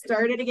get us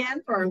started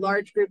again for our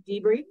large group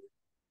debrief.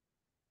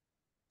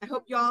 I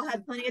hope you all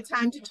had plenty of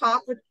time to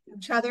talk with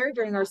each other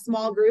during our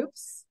small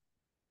groups.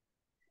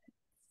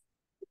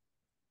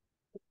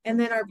 And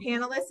then our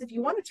panelists, if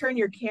you want to turn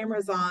your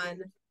cameras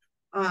on,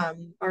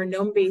 our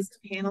Nome-based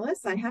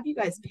panelists, I have you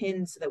guys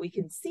pinned so that we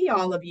can see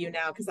all of you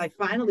now, because I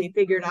finally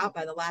figured out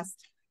by the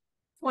last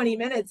 20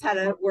 minutes how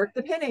to work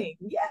the pinning.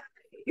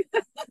 Yay!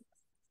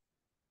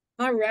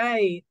 All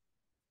right.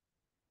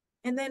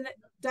 And then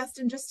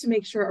Dustin, just to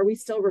make sure, are we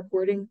still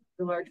recording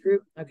the large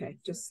group? Okay,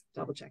 just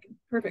double checking.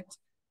 Perfect.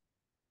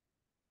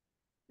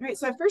 All right,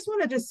 so I first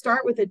want to just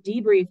start with a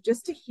debrief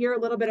just to hear a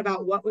little bit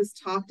about what was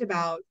talked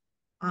about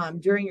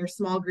during your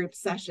small group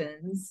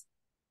sessions.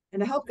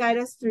 And to help guide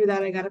us through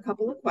that, I got a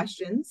couple of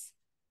questions.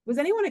 Was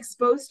anyone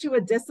exposed to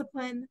a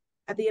discipline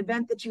at the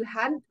event that you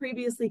hadn't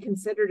previously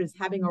considered as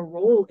having a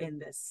role in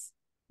this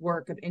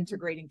work of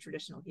integrating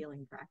traditional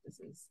healing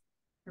practices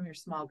from your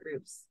small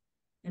groups?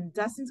 And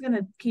Dustin's going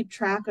to keep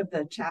track of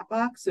the chat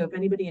box. So if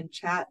anybody in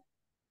chat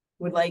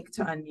would like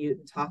to unmute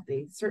and talk,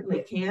 they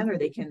certainly can, or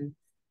they can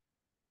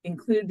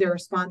include their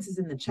responses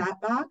in the chat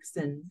box,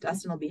 and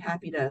Dustin will be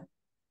happy to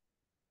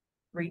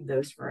read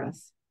those for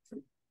us. So,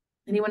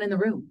 anyone in the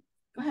room?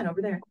 Go ahead,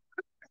 over there.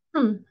 I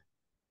did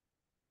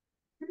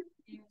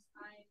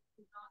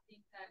not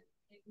think that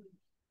it would be,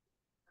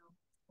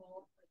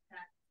 like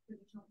that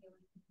traditional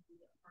healing could be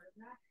a part of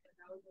that, but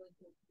that was really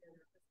cool to hear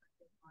their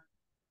perspective on.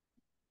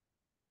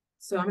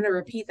 So I'm going to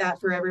repeat that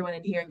for everyone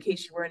in here in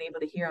case you weren't able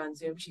to hear on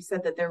Zoom. She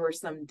said that there were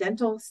some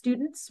dental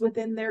students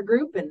within their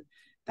group, and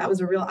that was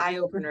a real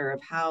eye-opener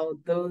of how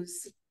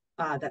those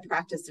that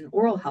practiced in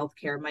oral health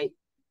care might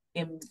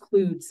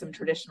include some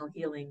traditional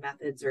healing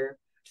methods or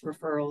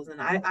referrals.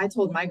 And I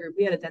told my group,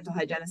 we had a dental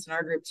hygienist in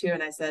our group too,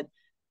 and I said,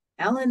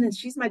 Ellen,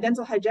 she's my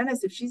dental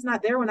hygienist. If she's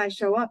not there when I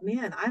show up,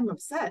 man, I'm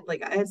upset.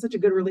 Like, I had such a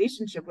good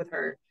relationship with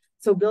her.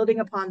 So building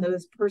upon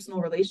those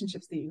personal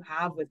relationships that you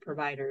have with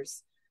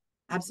providers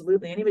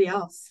Absolutely. Anybody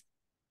else?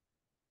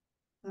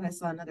 Thought I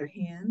saw another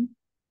hand.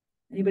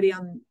 Anybody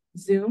on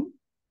Zoom?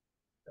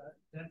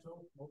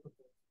 Dental,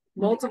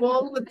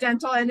 Multiple with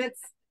dental, and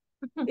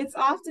it's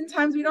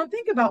oftentimes we don't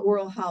think about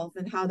oral health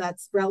and how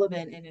that's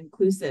relevant and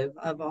inclusive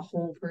of a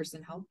whole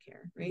person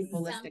healthcare, right?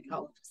 Holistic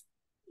health.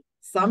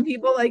 Some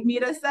people, like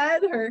Mita said,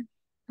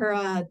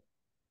 her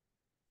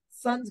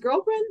son's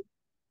girlfriend,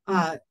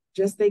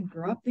 just they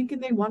grew up thinking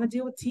they want to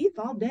deal with teeth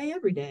all day,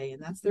 every day,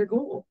 and that's their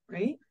goal,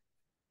 right?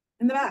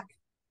 In the back.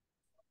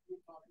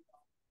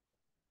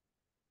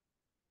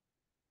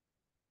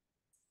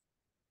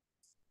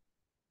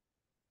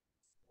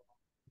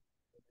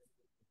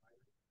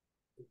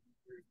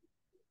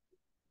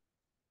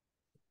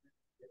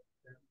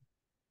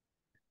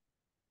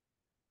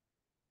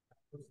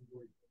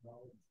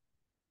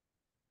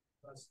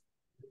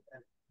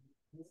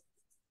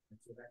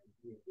 So that could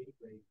be a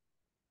gateway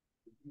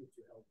for you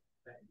to help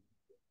that.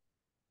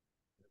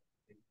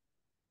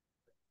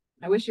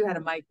 I wish you had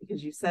a mic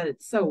because you said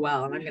it so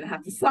well, and I'm going to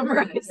have to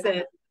summarize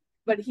it.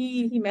 But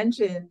he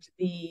mentioned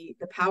the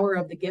power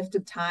of the gift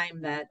of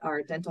time that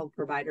our dental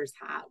providers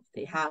have.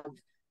 They have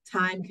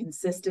time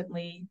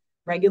consistently,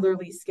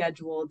 regularly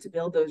scheduled to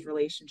build those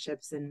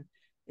relationships, and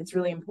it's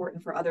really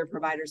important for other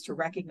providers to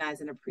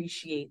recognize and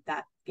appreciate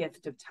that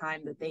gift of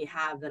time that they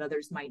have that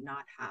others might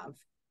not have.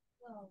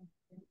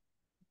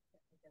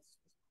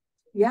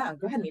 Yeah,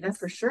 go ahead, Nina,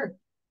 for sure.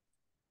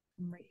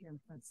 I'm right here in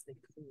front.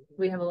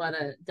 We have a lot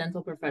of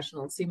dental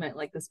professionals, so you might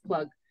like this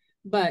plug.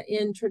 But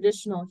in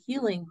traditional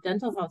healing,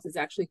 dental health is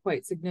actually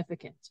quite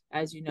significant.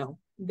 As you know,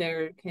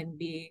 there can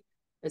be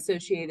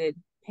associated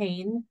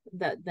pain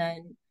that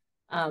then,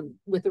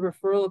 with the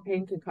referral of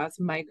pain, can cause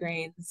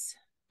migraines,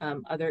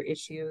 other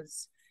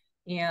issues.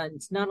 And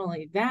not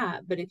only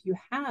that, but if you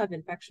have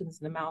infections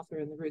in the mouth or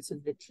in the roots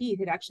of the teeth,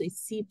 it actually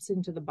seeps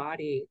into the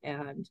body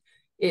and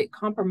it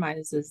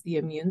compromises the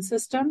immune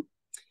system.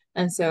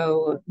 And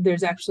so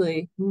there's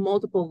actually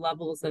multiple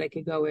levels that I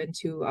could go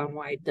into on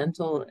why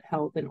dental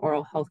health and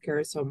oral health care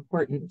is so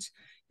important.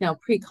 Now,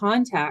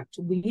 pre-contact,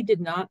 we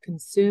did not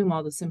consume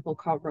all the simple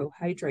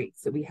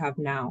carbohydrates that we have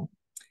now.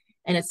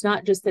 And it's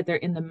not just that they're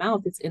in the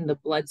mouth, it's in the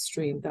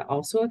bloodstream that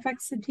also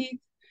affects the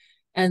teeth.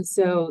 And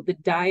so the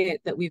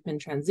diet that we've been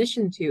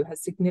transitioned to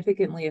has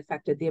significantly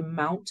affected the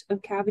amount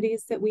of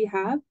cavities that we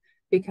have,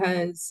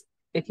 because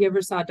if you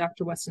ever saw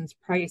Dr. Weston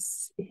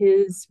Price,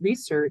 his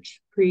research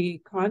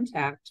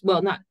pre-contact,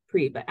 well, not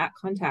pre, but at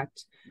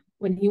contact,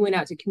 when he went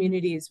out to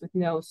communities with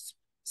no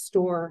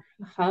store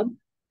hub,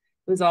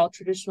 it was all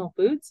traditional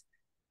foods.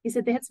 He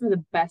said they had some of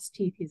the best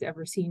teeth he's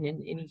ever seen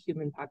in any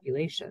human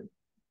population.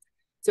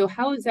 So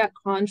how is that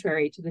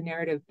contrary to the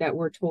narrative that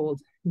we're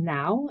told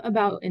now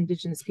about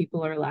Indigenous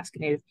people or Alaska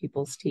Native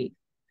people's teeth,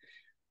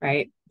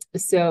 right?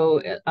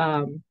 So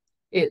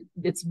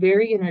it's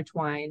very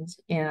intertwined,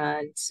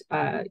 and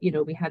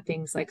we had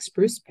things like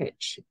spruce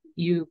pitch.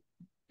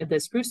 The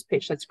spruce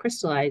pitch that's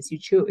crystallized, you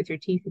chew it with your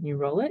teeth and you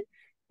roll it,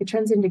 it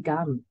turns into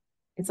gum.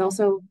 It's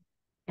also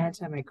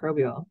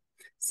antimicrobial.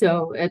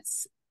 So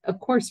it's,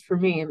 of course, for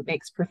me, it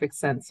makes perfect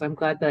sense. So I'm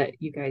glad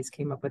that you guys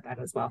came up with that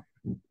as well.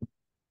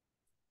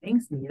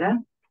 Thanks, Nita.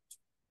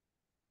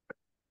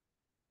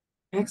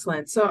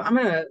 Excellent. So I'm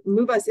going to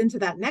move us into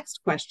that next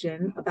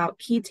question about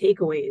key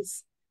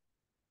takeaways.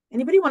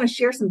 Anybody want to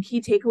share some key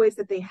takeaways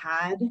that they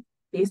had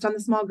based on the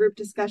small group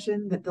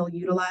discussion that they'll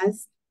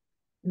utilize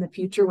in the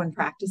future when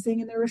practicing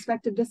in their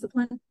respective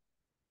discipline?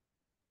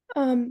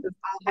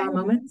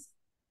 Moments.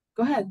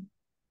 Go ahead.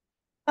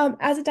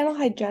 As a dental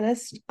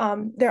hygienist,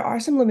 there are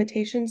some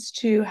limitations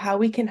to how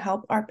we can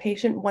help our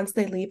patient once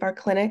they leave our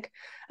clinic,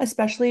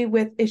 especially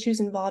with issues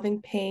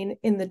involving pain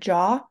in the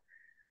jaw.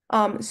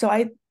 So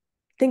I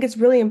think it's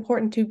really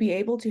important to be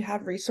able to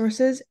have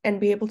resources and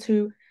be able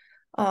to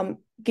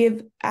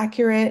give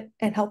accurate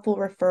and helpful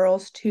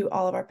referrals to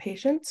all of our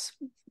patients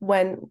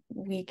when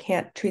we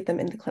can't treat them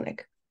in the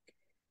clinic.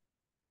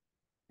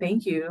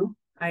 Thank you.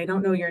 I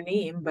don't know your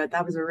name, but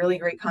that was a really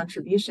great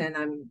contribution.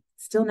 I'm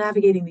still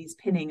navigating these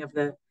pinning of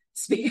the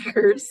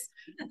speakers,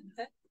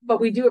 but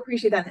we do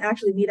appreciate that. And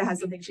actually, Mita has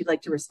something she'd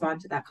like to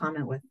respond to that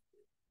comment with.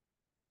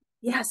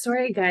 Yeah,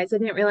 sorry, guys. I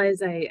didn't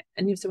realize I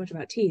knew so much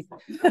about teeth.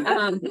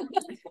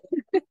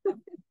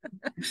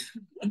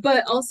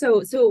 But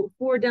also, so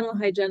for dental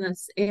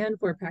hygienists and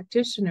for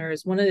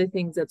practitioners, one of the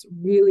things that's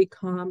really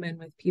common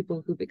with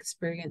people who've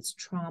experienced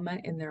trauma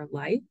in their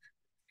life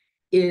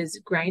is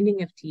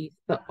grinding of teeth,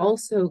 but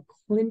also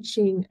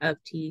clenching of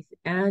teeth.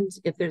 And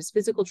if there's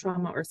physical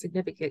trauma or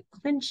significant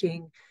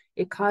clenching,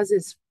 it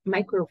causes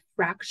micro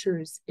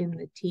fractures in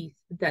the teeth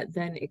that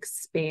then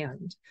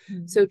expand.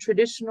 Mm-hmm. So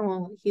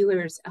traditional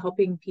healers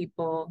helping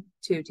people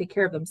to take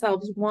care of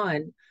themselves,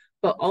 one,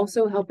 but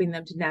also helping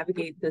them to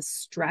navigate the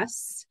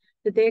stress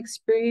that they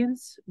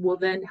experience will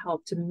then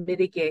help to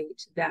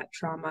mitigate that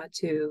trauma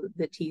to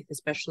the teeth,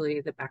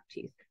 especially the back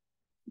teeth.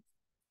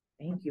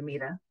 Thank you,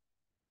 Mita.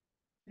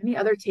 Any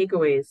other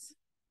takeaways?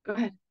 Go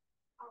ahead.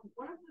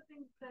 One of the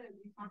things that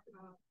we talked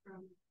about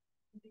from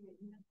something that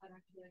you had said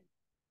actually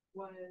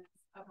was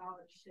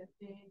about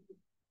shifting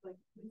like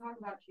we talk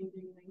about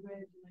changing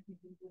language and like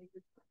making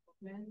language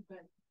open,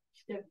 but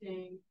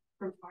shifting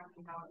from talking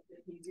about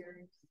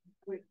behaviors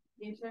with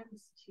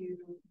patients to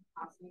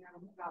asking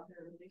them about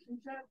their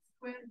relationships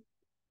with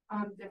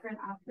different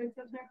aspects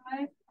of their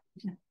life.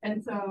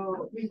 And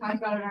so we talked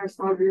about it in our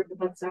small group, but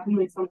that's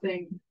definitely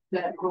something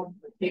that I'll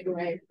take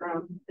away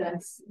from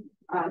this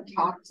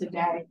talk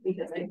today,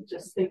 because I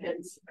just think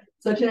it's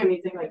such an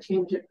amazing like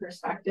change of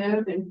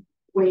perspective and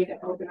way to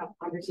open up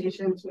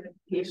conversations with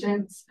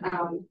patients,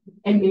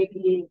 and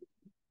maybe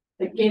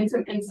like gain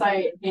some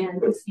insight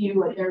and see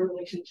what their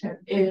relationship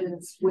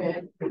is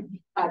with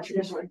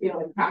traditional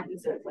healing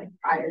practices, like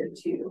prior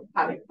to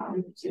having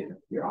come to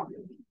your office.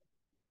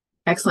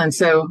 Excellent.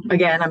 So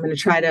again, I'm going to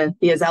try to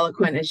be as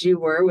eloquent as you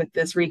were with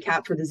this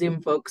recap for the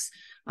Zoom folks,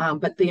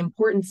 but the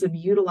importance of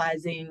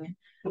utilizing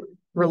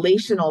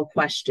relational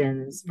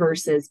questions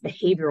versus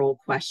behavioral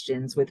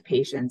questions with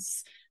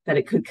patients, that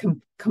it could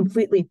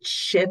completely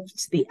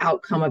shift the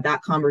outcome of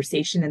that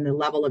conversation and the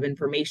level of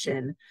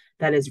information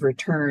that is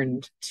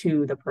returned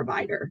to the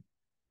provider.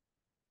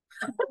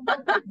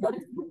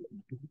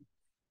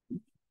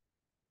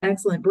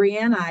 Excellent.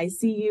 Brianna, I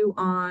see you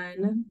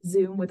on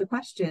Zoom with a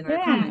question or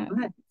a comment. Go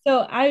ahead.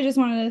 So I just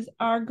wanted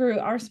to,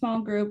 our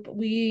small group,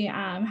 we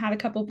had a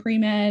couple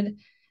pre-med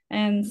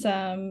and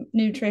some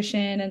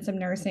nutrition and some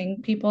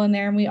nursing people in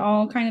there. And we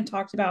all kind of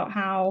talked about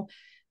how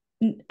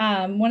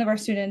one of our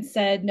students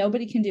said,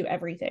 nobody can do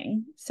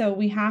everything. So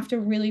we have to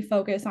really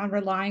focus on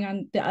relying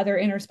on the other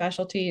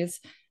interspecialties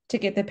to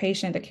get the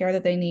patient the care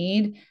that they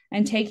need,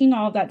 and taking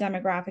all of that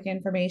demographic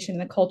information,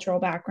 the cultural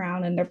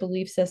background and their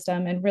belief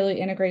system, and really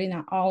integrating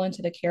that all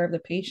into the care of the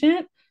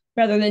patient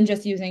rather than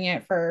just using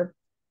it for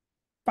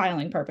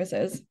filing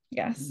purposes.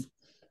 Yes.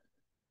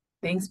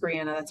 Thanks,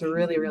 Brianna. That's a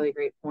really, really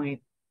great point.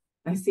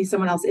 I see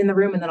someone else in the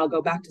room, and then I'll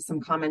go back to some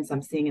comments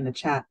I'm seeing in the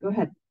chat. Go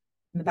ahead,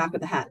 in the back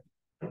of the hat.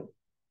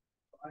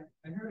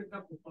 I heard a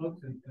couple of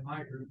folks in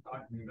my group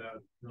talking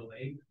about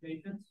relating to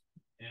patients,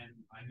 and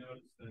I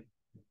noticed that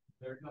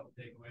there are a couple of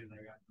takeaways I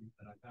got from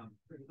that I found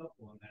pretty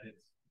helpful, in that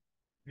it's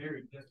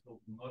very difficult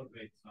to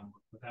motivate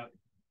someone without,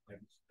 like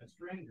a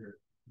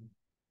stranger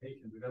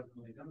patient who doesn't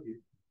really know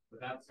you,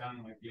 without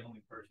sounding like the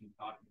only person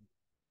talking.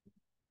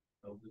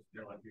 They'll just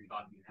feel like you're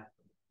talking at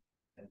them.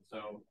 And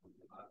so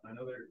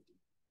another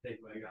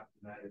takeaway I got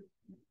from that is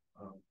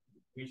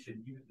we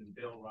should use and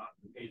build off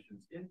the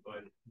patient's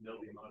input, and they'll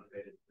be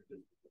motivated to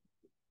participate.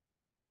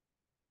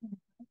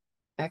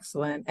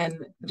 Excellent.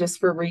 And just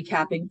for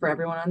recapping for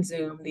everyone on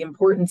Zoom, the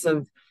importance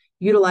of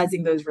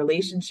utilizing those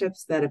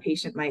relationships that a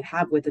patient might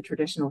have with a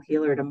traditional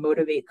healer to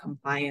motivate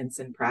compliance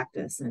in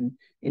practice and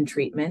in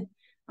treatment,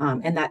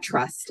 and that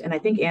trust. And I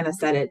think Anna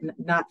said it,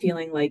 not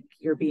feeling like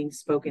you're being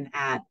spoken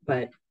at,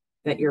 but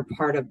that you're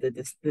part of the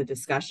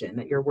discussion,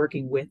 that you're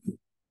working with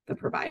the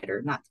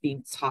provider, not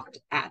being talked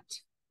at.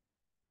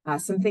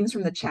 Some things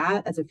from the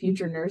chat. As a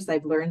future nurse,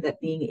 I've learned that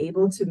being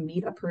able to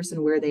meet a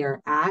person where they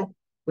are at,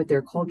 with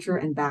their culture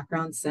and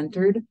background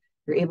centered,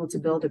 you're able to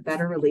build a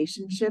better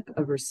relationship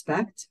of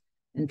respect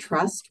and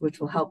trust, which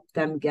will help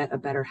them get a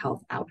better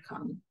health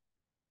outcome.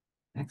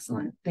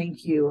 Excellent.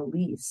 Thank you,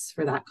 Elise,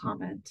 for that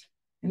comment.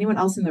 Anyone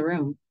else in the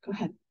room? Go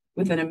ahead.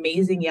 With an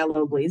amazing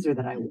yellow blazer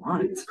that I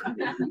want.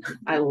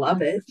 I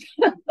love it.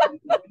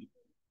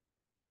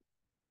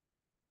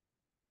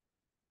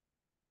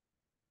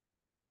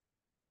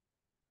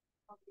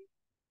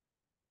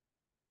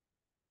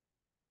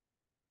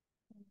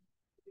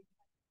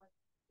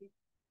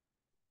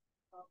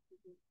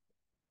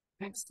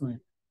 Excellent.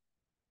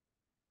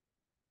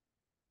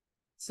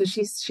 So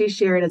she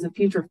shared, as a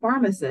future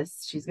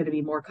pharmacist, she's going to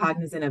be more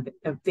cognizant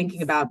of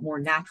thinking about more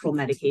natural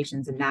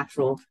medications and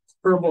natural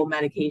herbal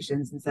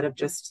medications, instead of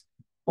just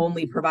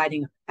only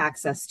providing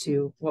access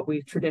to what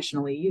we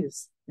traditionally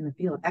use in the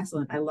field.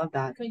 Excellent. I love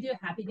that. Can we do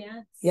a happy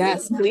dance?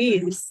 Yes,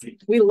 please.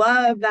 We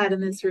love that in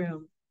this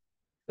room.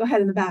 Go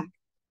ahead in the back.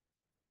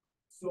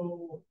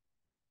 So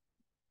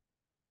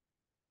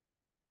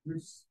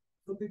there's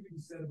something to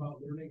be said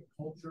about learning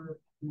culture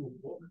through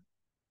a book,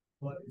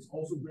 but it's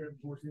also very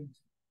important.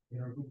 In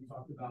our group, we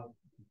talked about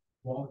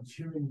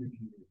volunteering the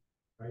community,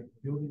 right?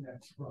 Building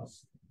that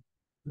trust,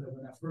 so that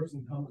when that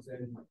person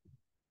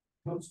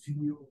comes to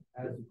you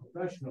as a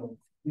professional,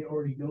 they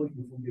already know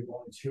you from your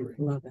volunteering.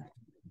 Love that.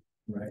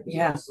 Right?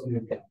 Yeah.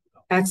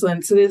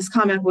 Excellent. So this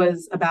comment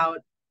was about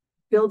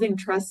building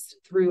trust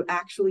through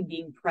actually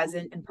being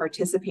present and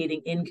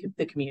participating in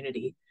the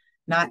community,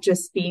 not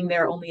just being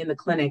there only in the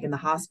clinic, in the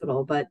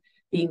hospital, but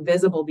being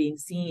visible, being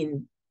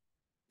seen,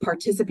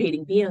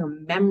 participating, being a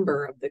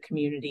member of the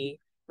community,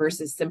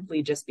 versus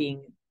simply just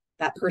being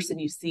that person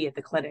you see at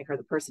the clinic or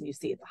the person you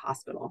see at the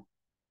hospital.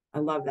 I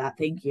love that.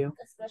 Thank you.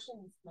 Especially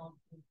in small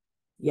communities.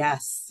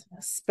 Yes,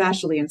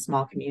 especially in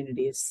small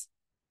communities.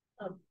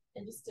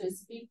 And just to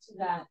speak to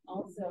that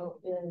also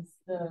is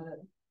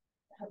the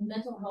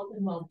mental health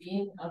and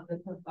well-being of the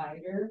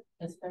provider,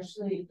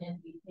 especially in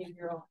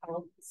behavioral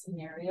health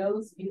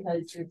scenarios,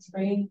 because you're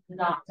trained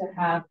not to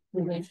have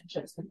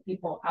relationships with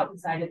people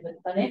outside of the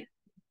clinic.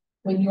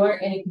 when you are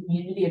in a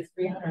community of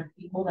 300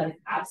 people, that is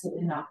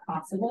absolutely not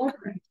possible.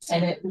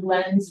 And it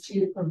lends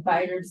to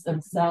providers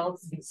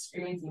themselves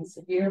experiencing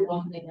severe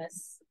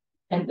loneliness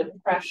and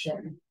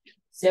depression.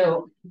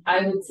 So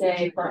I would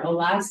say for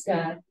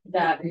Alaska,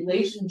 that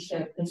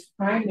relationship is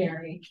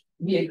primary,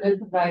 be a good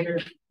provider,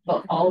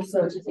 but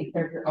also to take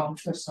care of your own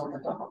personal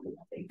mental health.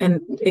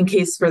 And in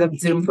case for the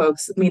Zoom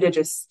folks, Mita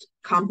just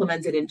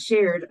complimented and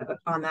shared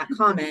on that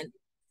comment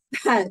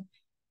that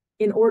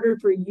in order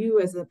for you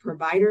as a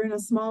provider in a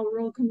small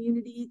rural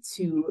community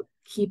to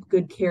keep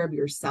good care of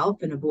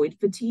yourself and avoid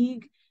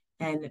fatigue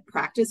and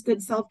practice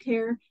good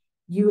self-care,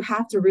 you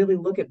have to really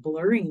look at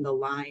blurring the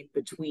line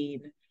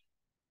between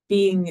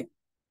being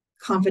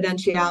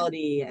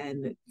confidentiality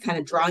and kind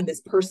of drawing this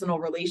personal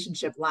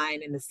relationship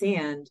line in the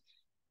sand.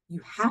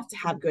 You have to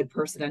have good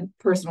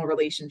personal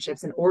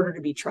relationships in order to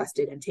be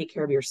trusted and take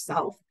care of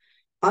yourself.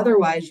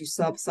 Otherwise, you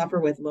suffer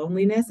with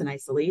loneliness and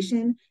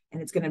isolation,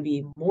 and it's going to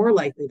be more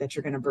likely that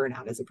you're going to burn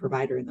out as a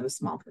provider in those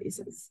small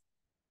places.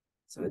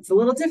 So it's a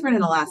little different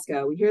in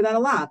Alaska. We hear that a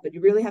lot, but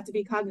you really have to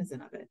be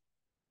cognizant of it.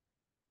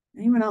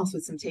 Anyone else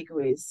with some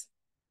takeaways?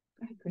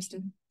 Go ahead,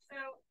 Kristen. So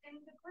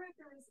in the group,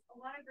 there was a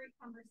lot of great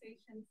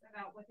conversations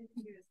about what they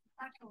can do as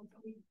professionals,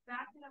 but we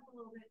backed it up a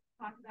little bit to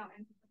talk about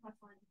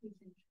interprofessional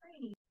education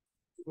training.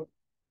 All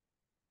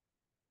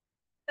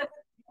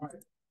right.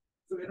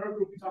 So in our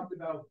group, we talked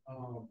about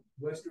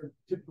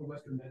typical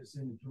Western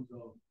medicine in terms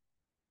of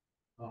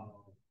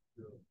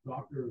the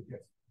doctor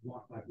gets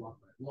block by block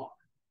by block.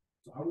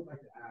 So I would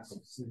like to ask,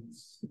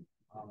 since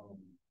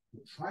the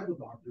tribal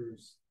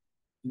doctors,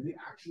 do they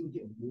actually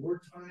get more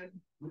time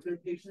with their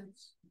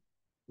patients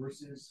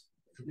versus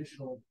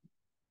traditional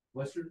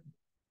Western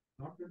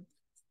doctor?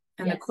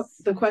 And yes.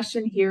 The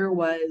question here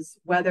was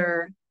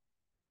whether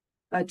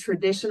a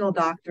traditional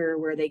doctor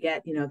where they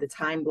get, the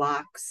time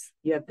blocks,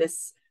 you have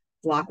this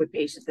block with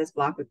patient, this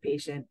block with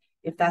patient,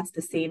 if that's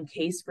the same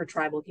case for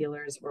tribal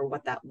healers or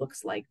what that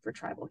looks like for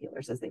tribal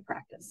healers as they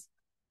practice.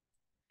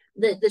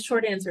 The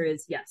short answer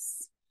is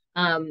yes.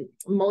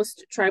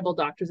 Most tribal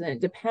doctors, and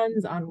it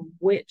depends on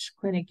which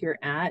clinic you're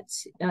at,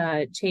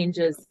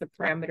 changes the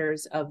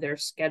parameters of their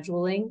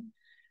scheduling.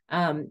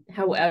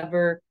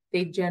 However,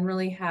 they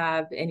generally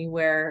have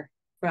anywhere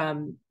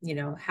from,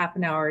 half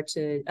an hour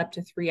to up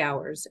to 3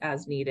 hours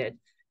as needed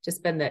to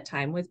spend that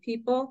time with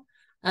people.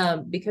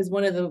 Because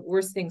one of the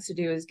worst things to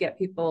do is get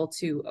people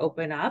to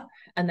open up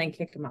and then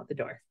kick them out the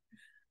door.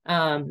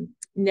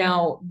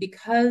 Now,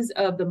 because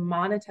of the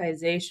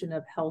monetization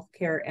of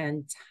healthcare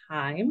and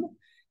time,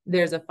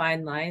 there's a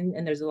fine line,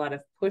 and there's a lot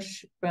of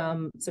push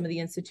from some of the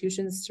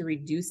institutions to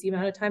reduce the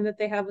amount of time that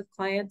they have with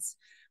clients.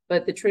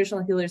 But the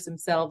traditional healers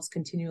themselves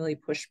continually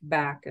push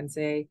back and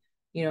say,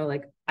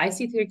 I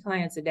see 3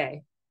 clients a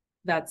day.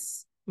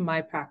 That's my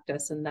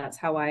practice, and that's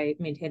how I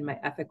maintain my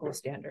ethical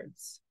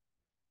standards.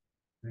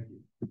 Thank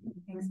you.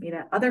 Thanks,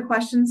 Mita. Other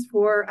questions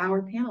for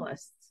our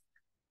panelists?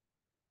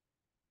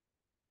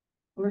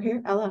 Over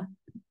here, Ella.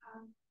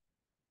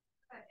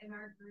 In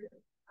our group,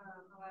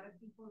 a lot of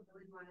people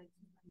really wanted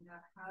to find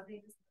out how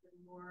they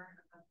discover more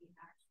about the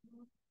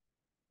actual,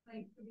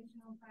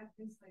 traditional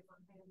practice,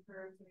 what kind of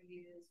verbs are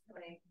used,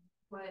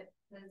 what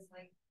does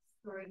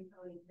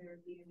storytelling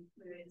therapy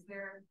include? Is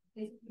there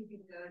places you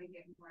can go to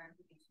get more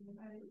information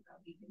about it without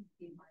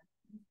being more?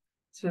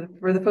 So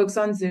for the folks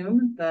on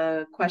Zoom,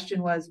 the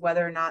question was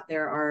whether or not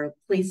there are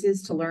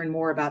places to learn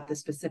more about the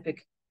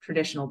specific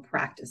traditional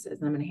practices.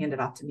 And I'm going to hand it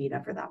off to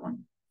Mita for that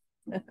one.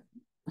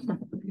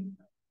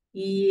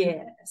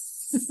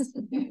 Yes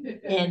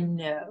and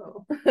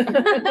no.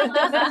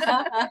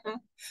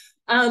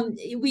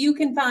 You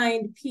can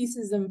find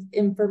pieces of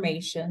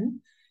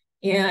information,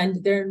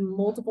 and there are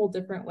multiple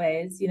different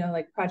ways,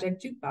 like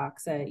Project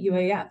Jukebox at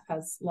UAF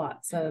has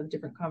lots of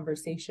different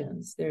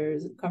conversations.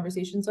 There's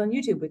conversations on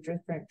YouTube with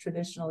different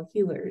traditional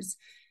healers.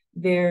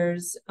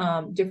 There's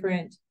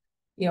different,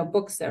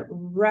 books that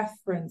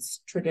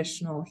reference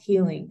traditional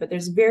healing, but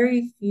there's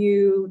very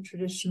few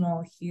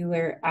traditional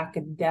healer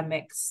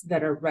academics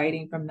that are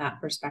writing from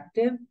that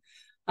perspective.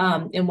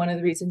 And one of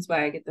the reasons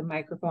why I get the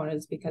microphone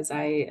is because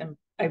I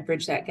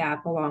bridge that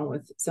gap along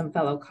with some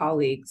fellow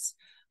colleagues.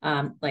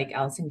 Like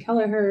Allison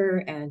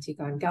Kelleher and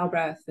Tikhon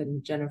Galbraith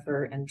and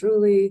Jennifer and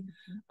Drewley.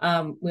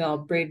 We all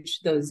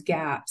bridge those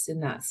gaps in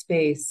that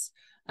space.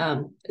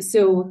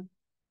 So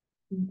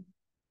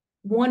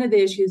one of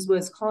the issues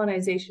was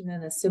colonization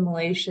and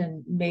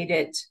assimilation made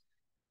it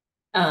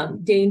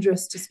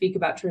dangerous to speak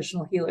about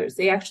traditional healers.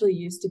 They actually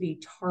used to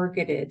be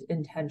targeted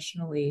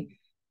intentionally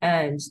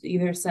and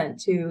either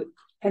sent to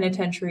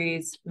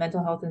penitentiaries,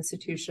 mental health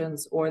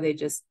institutions, or they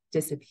just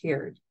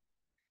disappeared.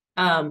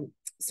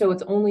 So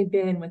it's only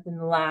been within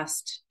the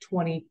last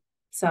 20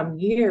 some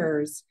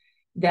years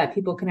that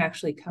people can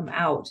actually come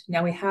out.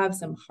 Now we have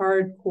some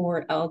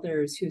hardcore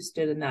elders who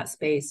stood in that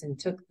space and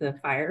took the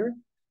fire,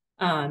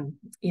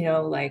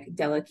 like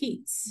Della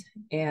Keats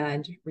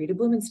and Rita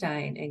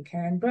Blumenstein and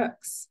Karen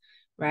Brooks,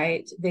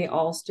 right? They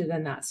all stood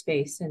in that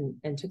space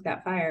and took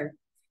that fire.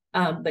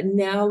 But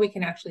now we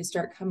can actually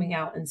start coming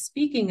out and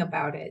speaking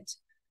about it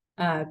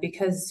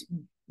because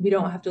we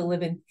don't have to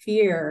live in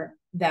fear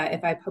that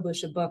if I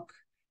publish a book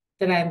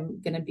that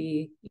I'm going to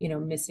be, you know,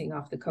 missing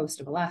off the coast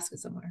of Alaska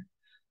somewhere.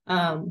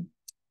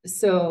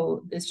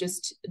 So it's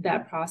just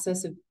that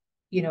process of,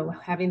 you know,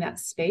 having that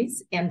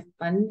space and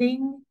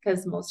funding,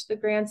 because most of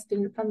the grants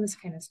didn't fund this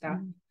kind of stuff.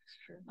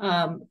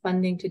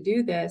 Funding to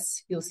do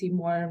this, you'll see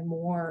more and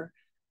more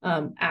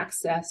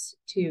access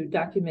to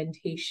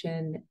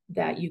documentation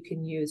that you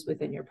can use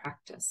within your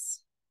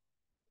practice.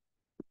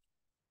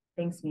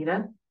 Thanks,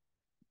 Mita.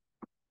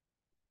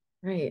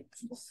 Right.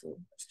 So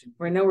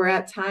I know we're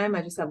at time.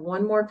 I just have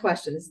one more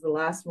question. This is the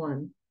last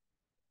one.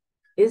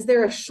 Is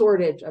there a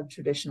shortage of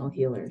traditional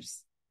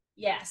healers?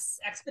 Yes,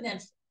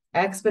 exponentially.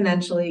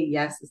 Exponentially,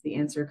 yes, is the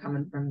answer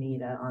coming from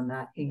Mita on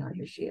that. Hang on,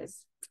 here she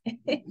is.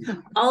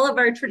 All of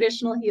our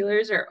traditional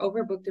healers are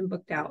overbooked and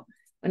booked out.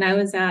 When I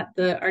was at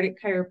the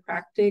Arctic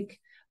Chiropractic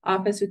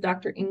office with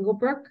Dr.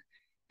 Engelbrook,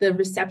 the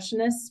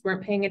receptionists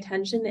weren't paying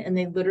attention and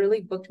they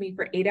literally booked me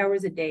for 8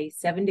 hours a day,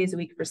 7 days a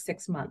week for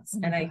 6 months.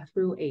 And I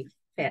threw a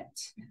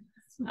fit.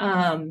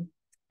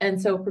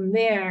 And so from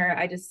there,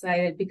 I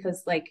decided,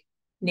 because like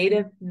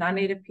native,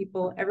 non-native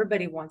people,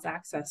 everybody wants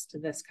access to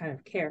this kind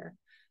of care.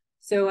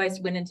 So I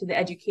went into the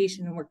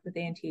education and worked with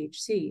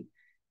ANTHC.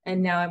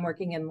 And now I'm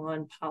working in law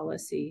and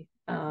policy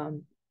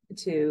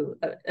to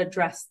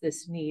address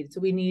this need.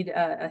 So we need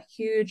a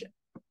huge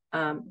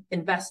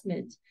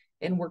investment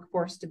in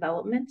workforce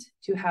development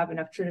to have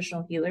enough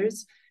traditional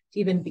healers to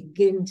even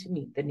begin to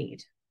meet the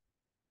need.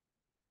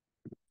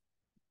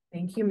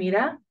 Thank you,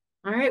 Mita.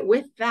 All right,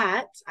 with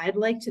that, I'd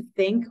like to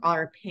thank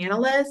our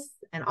panelists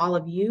and all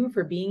of you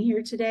for being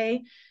here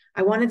today.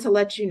 I wanted to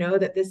let you know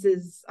that this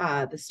is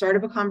the start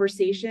of a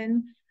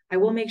conversation. I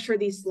will make sure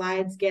these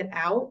slides get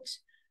out.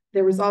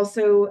 There was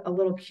also a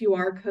little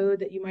QR code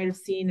that you might have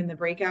seen in the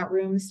breakout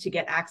rooms to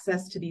get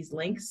access to these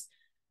links.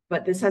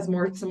 But this has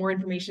some more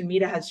information.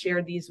 Mita has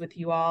shared these with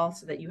you all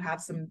so that you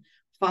have some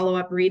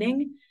follow-up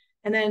reading.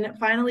 And then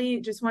finally,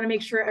 just want to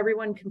make sure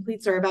everyone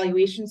completes our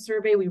evaluation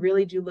survey. We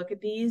really do look at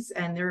these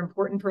and they're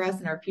important for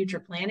us in our future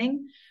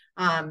planning.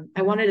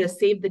 I wanted to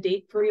save the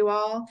date for you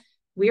all.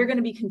 We are going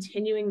to be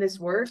continuing this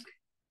work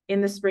in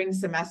the spring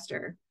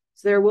semester.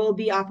 So there will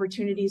be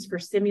opportunities for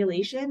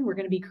simulation. We're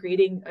going to be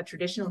creating a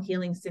traditional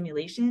healing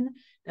simulation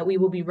that we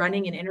will be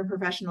running in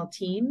interprofessional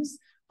teams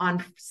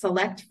on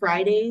select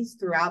Fridays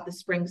throughout the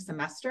spring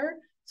semester.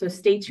 So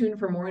stay tuned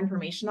for more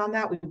information on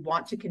that. We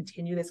want to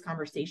continue this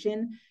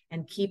conversation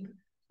and keep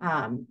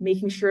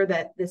making sure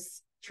that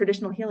this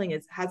traditional healing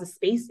has a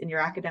space in your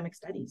academic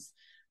studies.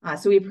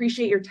 So we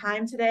appreciate your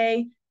time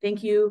today.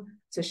 Thank you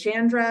to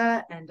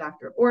Chandra and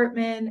Dr.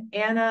 Ortman,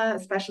 Anna,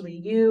 especially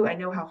you. I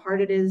know how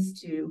hard it is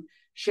to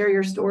share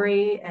your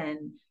story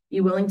and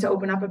be willing to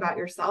open up about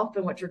yourself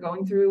and what you're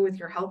going through with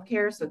your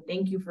healthcare. So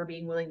thank you for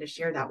being willing to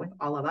share that with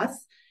all of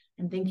us.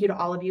 And thank you to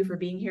all of you for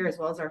being here, as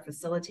well as our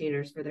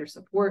facilitators for their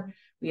support.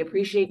 We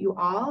appreciate you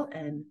all,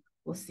 and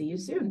we'll see you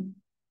soon.